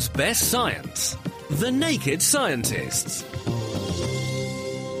world's best science. The Naked Scientists.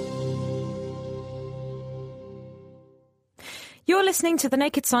 You're listening to The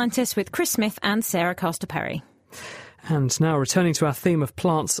Naked Scientists with Chris Smith and Sarah Castor-Perry. And now, returning to our theme of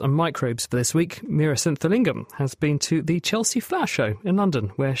plants and microbes for this week, Meera Senthilingam has been to the Chelsea Flower Show in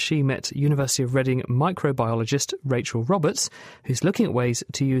London, where she met University of Reading microbiologist Rachel Roberts, who's looking at ways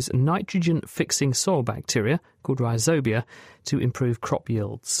to use nitrogen-fixing soil bacteria, called rhizobia, to improve crop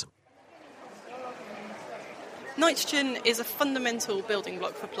yields. Nitrogen is a fundamental building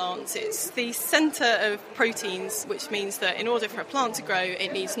block for plants. It's the centre of proteins, which means that in order for a plant to grow,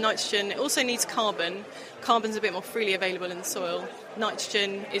 it needs nitrogen. It also needs carbon. Carbon's a bit more freely available in the soil.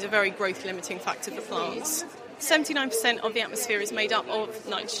 Nitrogen is a very growth-limiting factor for plants. 79% of the atmosphere is made up of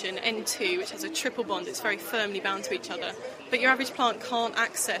nitrogen, N2, which has a triple bond. It's very firmly bound to each other. But your average plant can't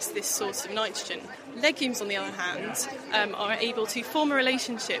access this source of nitrogen. Legumes, on the other hand, are able to form a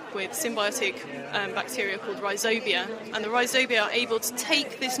relationship with symbiotic bacteria called rhizobia. And the rhizobia are able to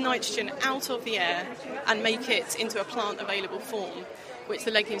take this nitrogen out of the air and make it into a plant-available form, which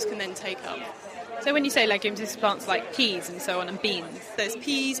the legumes can then take up. So when you say legumes, this is plants like peas and so on, and beans? There's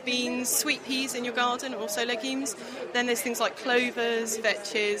peas, beans, sweet peas in your garden, also legumes. Then there's things like clovers,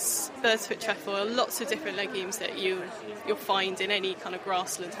 vetches, bird's foot trefoil, lots of different legumes that you'll find in any kind of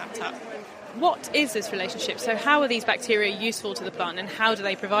grassland habitat. What is this relationship? So how are these bacteria useful to the plant, and how do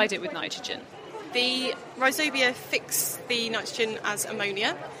they provide it with nitrogen? The rhizobia fix the nitrogen as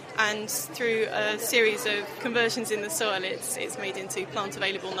ammonia, and through a series of conversions in the soil, it's made into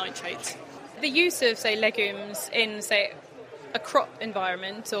plant-available nitrate. The use of, say, legumes in, say, a crop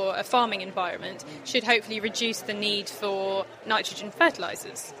environment or a farming environment should hopefully reduce the need for nitrogen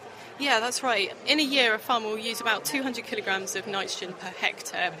fertilisers. Yeah, that's right. In a year, a farmer will use about 200 kilograms of nitrogen per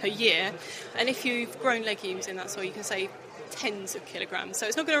hectare per year. And if you've grown legumes in that soil, you can save tens of kilograms. So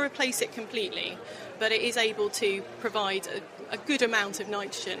it's not going to replace it completely, but it is able to provide a good amount of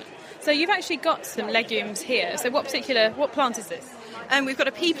nitrogen. So you've actually got some legumes here. So what plant is this? We've got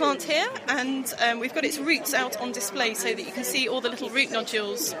a pea plant here, and we've got its roots out on display so that you can see all the little root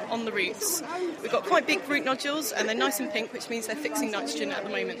nodules on the roots. We've got quite big root nodules, and they're nice and pink, which means they're fixing nitrogen at the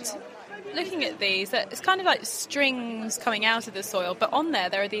moment. Looking at these, it's kind of like strings coming out of the soil, but on there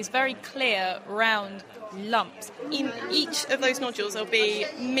are these very clear, round lumps. In each of those nodules there'll be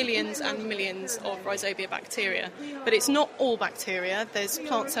millions and millions of rhizobia bacteria, but it's not all bacteria, there's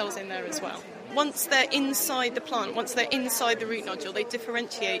plant cells in there as well. Once they're inside the plant, once they're inside the root nodule, they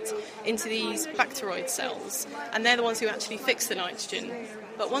differentiate into these bacteroid cells, and they're the ones who actually fix the nitrogen.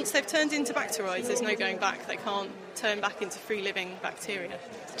 But once they've turned into bacteroids, there's no going back. They can't turn back into free-living bacteria.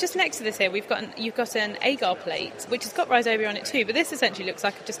 Just next to this here, you've got an agar plate, which has got rhizobia on it too, but this essentially looks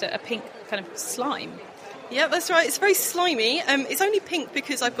like just a pink kind of slime. Yeah, that's right. It's very slimy. It's only pink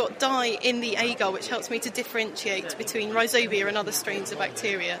because I've got dye in the agar, which helps me to differentiate between rhizobia and other strains of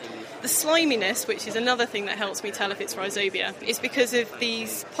bacteria. The sliminess, which is another thing that helps me tell if it's rhizobia, is because of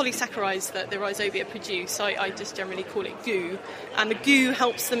these polysaccharides that the rhizobia produce. I just generally call it goo. And the goo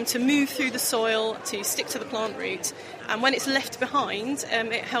helps them to move through the soil, to stick to the plant root. And when it's left behind,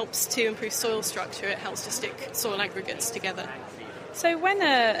 it helps to improve soil structure. It helps to stick soil aggregates together. So when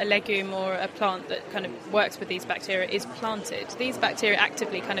a legume or a plant that kind of works with these bacteria is planted, these bacteria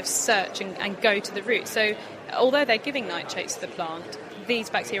actively kind of search and go to the root. So although they're giving nitrates to the plant, these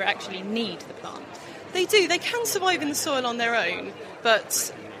bacteria actually need the plant. They do. They can survive in the soil on their own,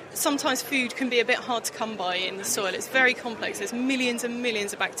 but sometimes food can be a bit hard to come by in the soil. It's very complex. There's millions and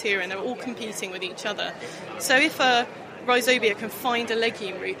millions of bacteria, and they're all competing with each other. So if a rhizobia can find a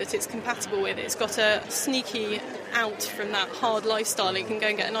legume root that it's compatible with, it's got a sneaky out from that hard lifestyle, it can go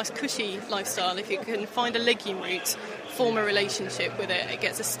and get a nice cushy lifestyle. If it can find a legume root, form a relationship with it, it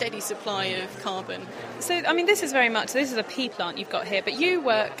gets a steady supply of carbon. So, I mean, this is a pea plant you've got here, but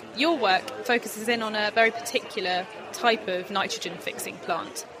your work focuses in on a very particular type of nitrogen-fixing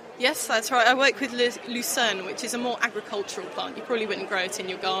plant. Yes, that's right. I work with lucerne, which is a more agricultural plant. You probably wouldn't grow it in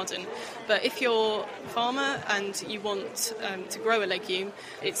your garden. But if you're a farmer and you want to grow a legume,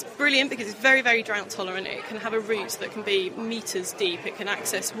 it's brilliant because it's very, very drought tolerant. It can have a root that can be metres deep. It can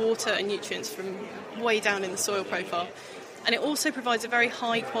access water and nutrients from way down in the soil profile. And it also provides a very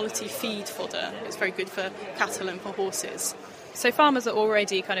high quality feed fodder. It's very good for cattle and for horses. So farmers are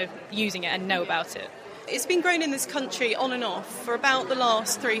already kind of using it and know about it? It's been grown in this country on and off for about the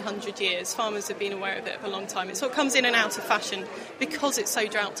last 300 years. Farmers have been aware of it for a long time. It sort of comes in and out of fashion because it's so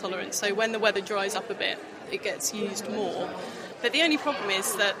drought tolerant. So when the weather dries up a bit, it gets used more. But the only problem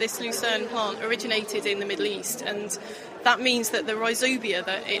is that this lucerne plant originated in the Middle East, and that means that the rhizobia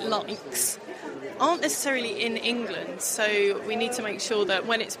that it likes aren't necessarily in England. So we need to make sure that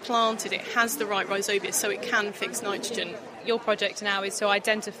when it's planted, it has the right rhizobia so it can fix nitrogen. Your project now is to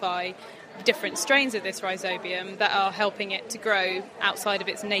identify different strains of this rhizobium that are helping it to grow outside of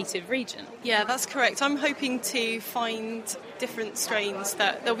its native region. Yeah, that's correct. I'm hoping to find different strains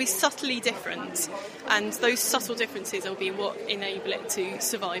that they'll be subtly different, and those subtle differences will be what enable it to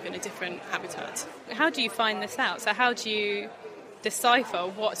survive in a different habitat. How do you find this out? So how do you decipher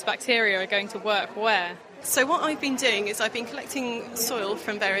what bacteria are going to work where? So what I've been doing is I've been collecting soil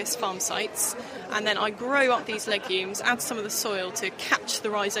from various farm sites, and then I grow up these legumes, add some of the soil to catch the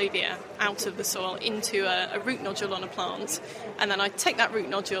rhizobia out of the soil into a root nodule on a plant, and then I take that root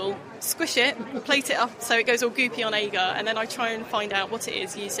nodule, squish it, plate it up so it goes all goopy on agar, and then I try and find out what it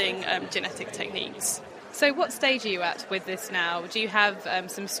is using genetic techniques. So what stage are you at with this now? Do you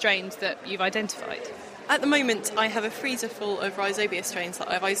have some strains that you've identified? At the moment, I have a freezer full of rhizobia strains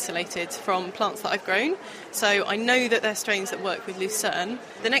that I've isolated from plants that I've grown. So I know that they're strains that work with lucerne.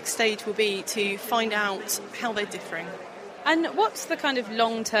 The next stage will be to find out how they're differing. And what's the kind of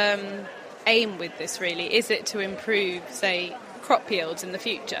long-term aim with this, really? Is it to improve, say, crop yields in the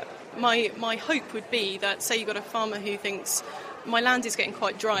future? My hope would be that, say you've got a farmer who thinks, my land is getting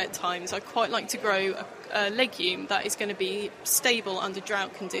quite dry at times, I'd quite like to grow a legume that is going to be stable under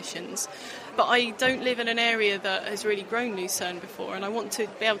drought conditions. But I don't live in an area that has really grown lucerne before, and I want to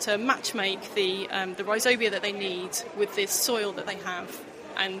be able to matchmake the rhizobia that they need with this soil that they have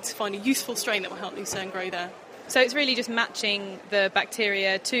and find a useful strain that will help lucerne grow there. So it's really just matching the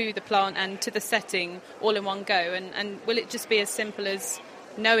bacteria to the plant and to the setting all in one go, and will it just be as simple as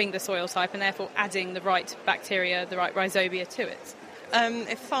knowing the soil type and therefore adding the right bacteria, the right rhizobia to it?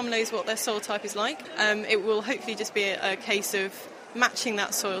 If a farmer knows what their soil type is like, it will hopefully just be a case of matching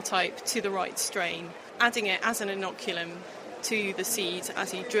that soil type to the right strain, adding it as an inoculum to the seed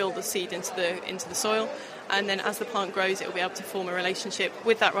as you drill the seed into the soil, and then as the plant grows it will be able to form a relationship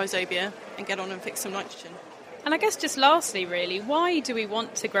with that rhizobia and get on and fix some nitrogen. And I guess just lastly really, why do we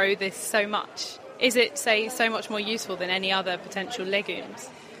want to grow this so much? Is it, say, so much more useful than any other potential legumes?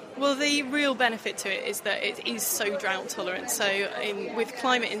 Well, the real benefit to it is that it is so drought tolerant, so with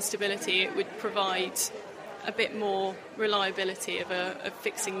climate instability it would provide a bit more reliability of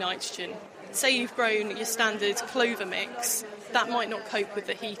fixing nitrogen. Say you've grown your standard clover mix, that might not cope with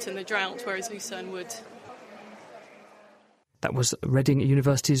the heat and the drought, whereas lucerne would. That was Reading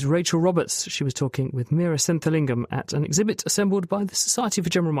University's Rachel Roberts. She was talking with Meera Senthalingam at an exhibit assembled by the Society for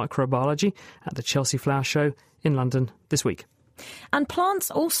General Microbiology at the Chelsea Flower Show in London this week. And plants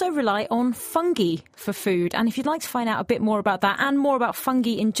also rely on fungi for food. And if you'd like to find out a bit more about that and more about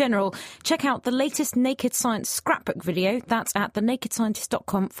fungi in general, check out the latest Naked Science scrapbook video. That's at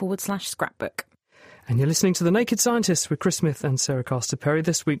thenakedscientist.com/scrapbook. And you're listening to The Naked Scientists with Chris Smith and Sarah Castor-Perry.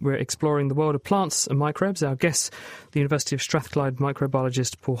 This week we're exploring the world of plants and microbes. Our guests, the University of Strathclyde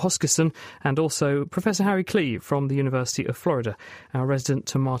microbiologist Paul Hoskinson and also Professor Harry Clee from the University of Florida, our resident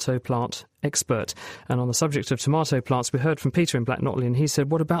tomato plant expert. And on the subject of tomato plants, we heard from Peter in Black Notley, and he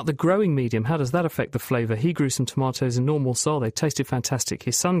said, what about the growing medium? How does that affect the flavour? He grew some tomatoes in normal soil. They tasted fantastic.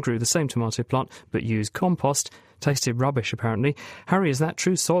 His son grew the same tomato plant but used compost. Tasted rubbish, apparently. Harry, is that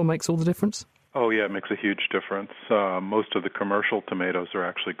true? Soil makes all the difference? Oh, yeah, it makes a huge difference. Most of the commercial tomatoes are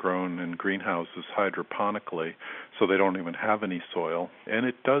actually grown in greenhouses hydroponically, so they don't even have any soil, and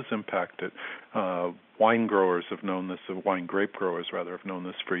it does impact it. Wine growers have known this, wine grape growers, rather, have known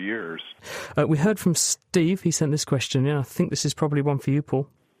this for years. We heard from Steve. He sent this question in. I think this is probably one for you, Paul.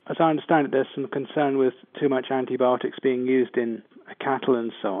 As I understand it, there's some concern with too much antibiotics being used in cattle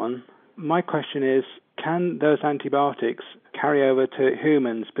and so on. My question is, can those antibiotics carry over to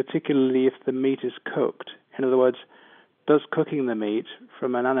humans, particularly if the meat is cooked? In other words, does cooking the meat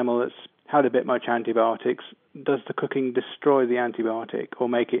from an animal that's had a bit much antibiotics, does the cooking destroy the antibiotic or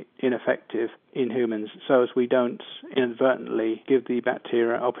make it ineffective in humans so as we don't inadvertently give the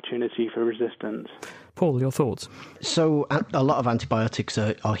bacteria opportunity for resistance? Paul, your thoughts? So a lot of antibiotics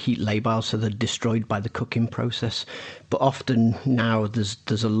are heat labile, so they're destroyed by the cooking process. But often now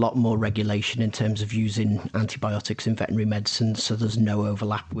there's a lot more regulation in terms of using antibiotics in veterinary medicine, so there's no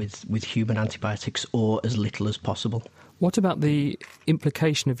overlap with human antibiotics or as little as possible. What about the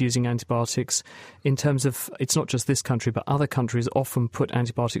implication of using antibiotics in terms of, it's not just this country, but other countries often put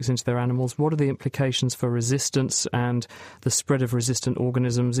antibiotics into their animals? What are the implications for resistance and the spread of resistant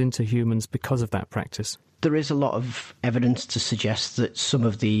organisms into humans because of that practice? There is a lot of evidence to suggest that some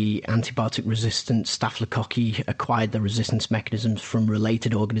of the antibiotic-resistant staphylococci acquired their resistance mechanisms from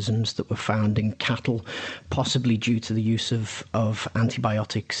related organisms that were found in cattle, possibly due to the use of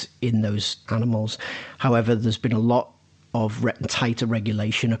antibiotics in those animals. However, there's been a lot of tighter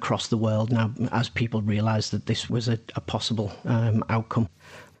regulation across the world now as people realise that this was a possible outcome.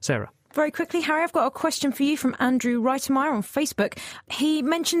 Sarah. Very quickly, Harry, I've got a question for you from Andrew Reitemeyer on Facebook. He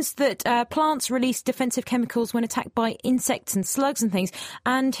mentions that plants release defensive chemicals when attacked by insects and slugs and things,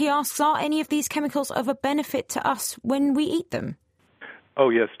 and he asks, are any of these chemicals of a benefit to us when we eat them? Oh,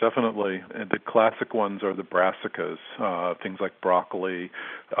 yes, definitely. The classic ones are the brassicas, things like broccoli,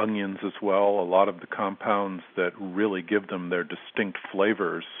 onions as well. A lot of the compounds that really give them their distinct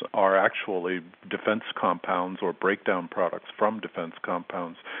flavors are actually defense compounds or breakdown products from defense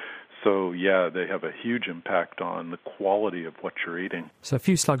compounds. So, yeah, they have a huge impact on the quality of what you're eating. So a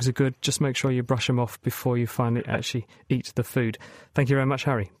few slugs are good. Just make sure you brush them off before you finally actually eat the food. Thank you very much,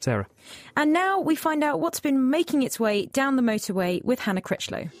 Harry. Sarah. And now we find out what's been making its way down the motorway with Hannah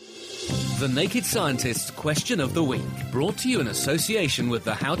Critchlow. The Naked Scientist's Question of the Week, brought to you in association with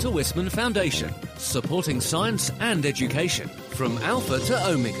the How to Wisman Foundation, supporting science and education from Alpha to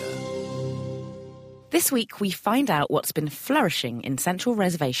Omega. This week we find out what's been flourishing in central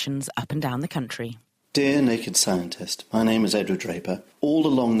reservations up and down the country. Dear Naked Scientist, my name is Edward Draper. All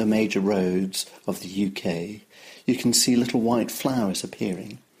along the major roads of the UK, you can see little white flowers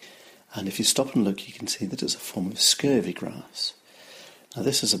appearing. And if you stop and look, you can see that it's a form of scurvy grass. Now,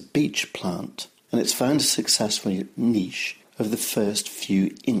 this is a beech plant, and it's found a successful niche of the first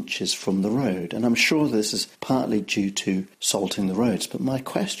few inches from the road. And I'm sure this is partly due to salting the roads. But my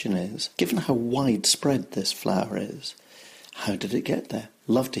question is, given how widespread this flower is, how did it get there?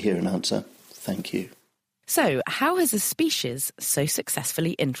 Love to hear an answer. Thank you. So, how has a species so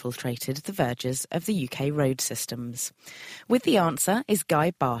successfully infiltrated the verges of the UK road systems? With the answer is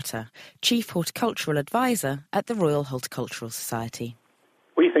Guy Barter, Chief Horticultural Advisor at the Royal Horticultural Society.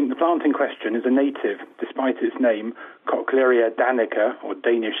 We think the plant in question is a native, despite its name, Cochlearia danica, or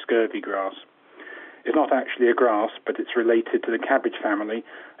Danish scurvy grass. It's not actually a grass, but it's related to the cabbage family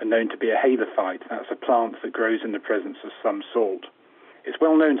and known to be a halophyte. That's a plant that grows in the presence of some salt. It's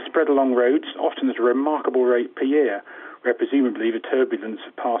well known to spread along roads, often at a remarkable rate per year, where presumably the turbulence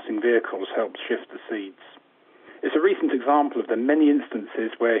of passing vehicles helps shift the seeds. It's a recent example of the many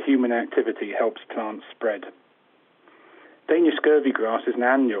instances where human activity helps plants spread. Danish scurvy grass is an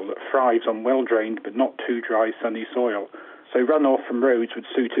annual that thrives on well-drained but not too dry sunny soil, so runoff from roads would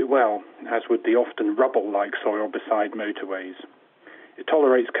suit it well, as would the often rubble-like soil beside motorways. It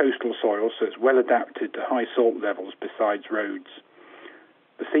tolerates coastal soil, so it's well adapted to high salt levels besides roads.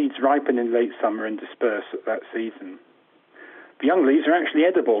 The seeds ripen in late summer and disperse at that season. The young leaves are actually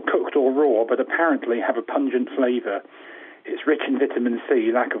edible, cooked or raw, but apparently have a pungent flavour. It's rich in vitamin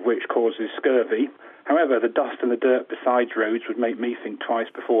C, lack of which causes scurvy. However, the dust and the dirt beside roads would make me think twice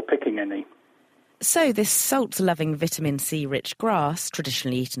before picking any. So this salt-loving vitamin C-rich grass,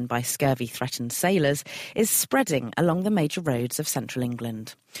 traditionally eaten by scurvy-threatened sailors, is spreading along the major roads of central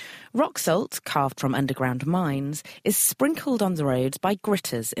England. Rock salt, carved from underground mines, is sprinkled on the roads by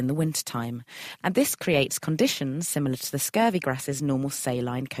gritters in the wintertime, and this creates conditions similar to the scurvy grass's normal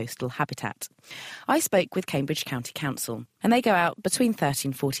saline coastal habitat. I spoke with Cambridge County Council, and they go out between 30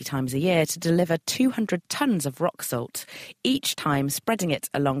 and 40 times a year to deliver 200 tonnes of rock salt, each time spreading it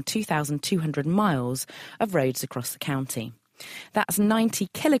along 2,200 miles of roads across the county. That's 90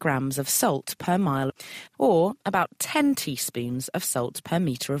 kilograms of salt per mile, or about 10 teaspoons of salt per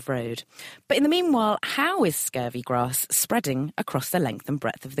metre of road. But in the meanwhile, how is scurvy grass spreading across the length and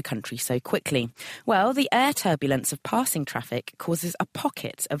breadth of the country so quickly? Well, the air turbulence of passing traffic causes a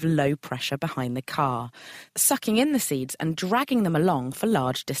pocket of low pressure behind the car, sucking in the seeds and dragging them along for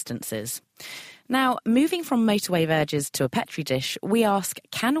large distances. Now, moving from motorway verges to a Petri dish, we ask,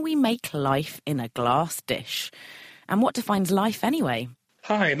 can we make life in a glass dish? And what defines life anyway?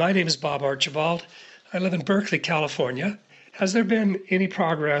 Hi, my name is Bob Archibald. I live in Berkeley, California. Has there been any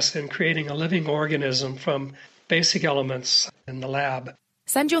progress in creating a living organism from basic elements in the lab?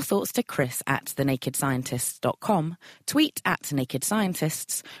 Send your thoughts to Chris at thenakedscientists.com, tweet at Naked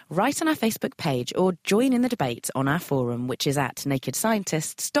Scientists, write on our Facebook page, or join in the debate on our forum, which is at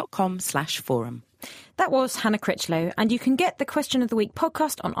nakedscientists.com/forum. That was Hannah Critchlow, and you can get the Question of the Week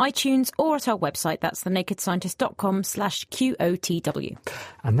podcast on iTunes or at our website. That's thenakedscientist.com/QOTW.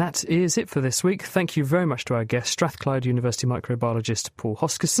 And that is it for this week. Thank you very much to our guest, Strathclyde University microbiologist Paul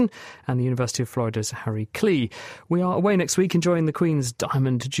Hoskinson and the University of Florida's Harry Klee. We are away next week enjoying the Queen's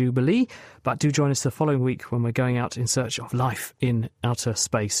Diamond Jubilee, but do join us the following week when we're going out in search of life in outer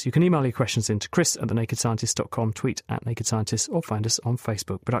space. You can email your questions in to chris@thenakedscientist.com, tweet @nakedscientist, or find us on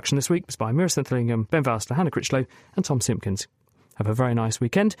Facebook. Production this week was by Mira Senthillingham, Ben Vousler, Hannah Critchlow and Tom Simpkins. Have a very nice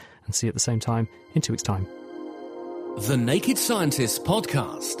weekend and see you at the same time in 2 weeks' time. The Naked Scientists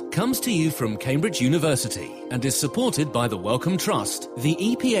podcast comes to you from Cambridge University and is supported by the Wellcome Trust, the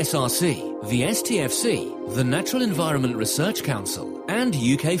EPSRC, the STFC, the Natural Environment Research Council and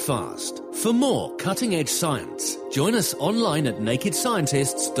UK FAST. For more cutting-edge science, join us online at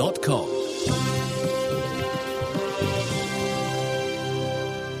nakedscientists.com.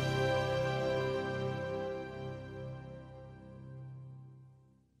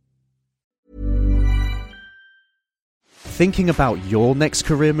 Thinking about your next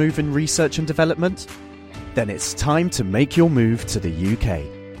career move in research and development? Then it's time to make your move to the UK.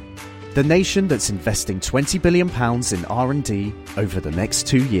 The nation that's investing £20 billion in R&D over the next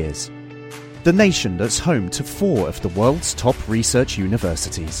 2 years. The nation that's home to 4 of the world's top research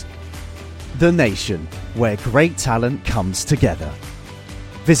universities. The nation where great talent comes together.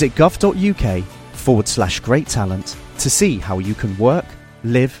 Visit gov.uk/great talent to see how you can work,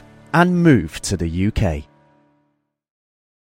 live and move to the UK.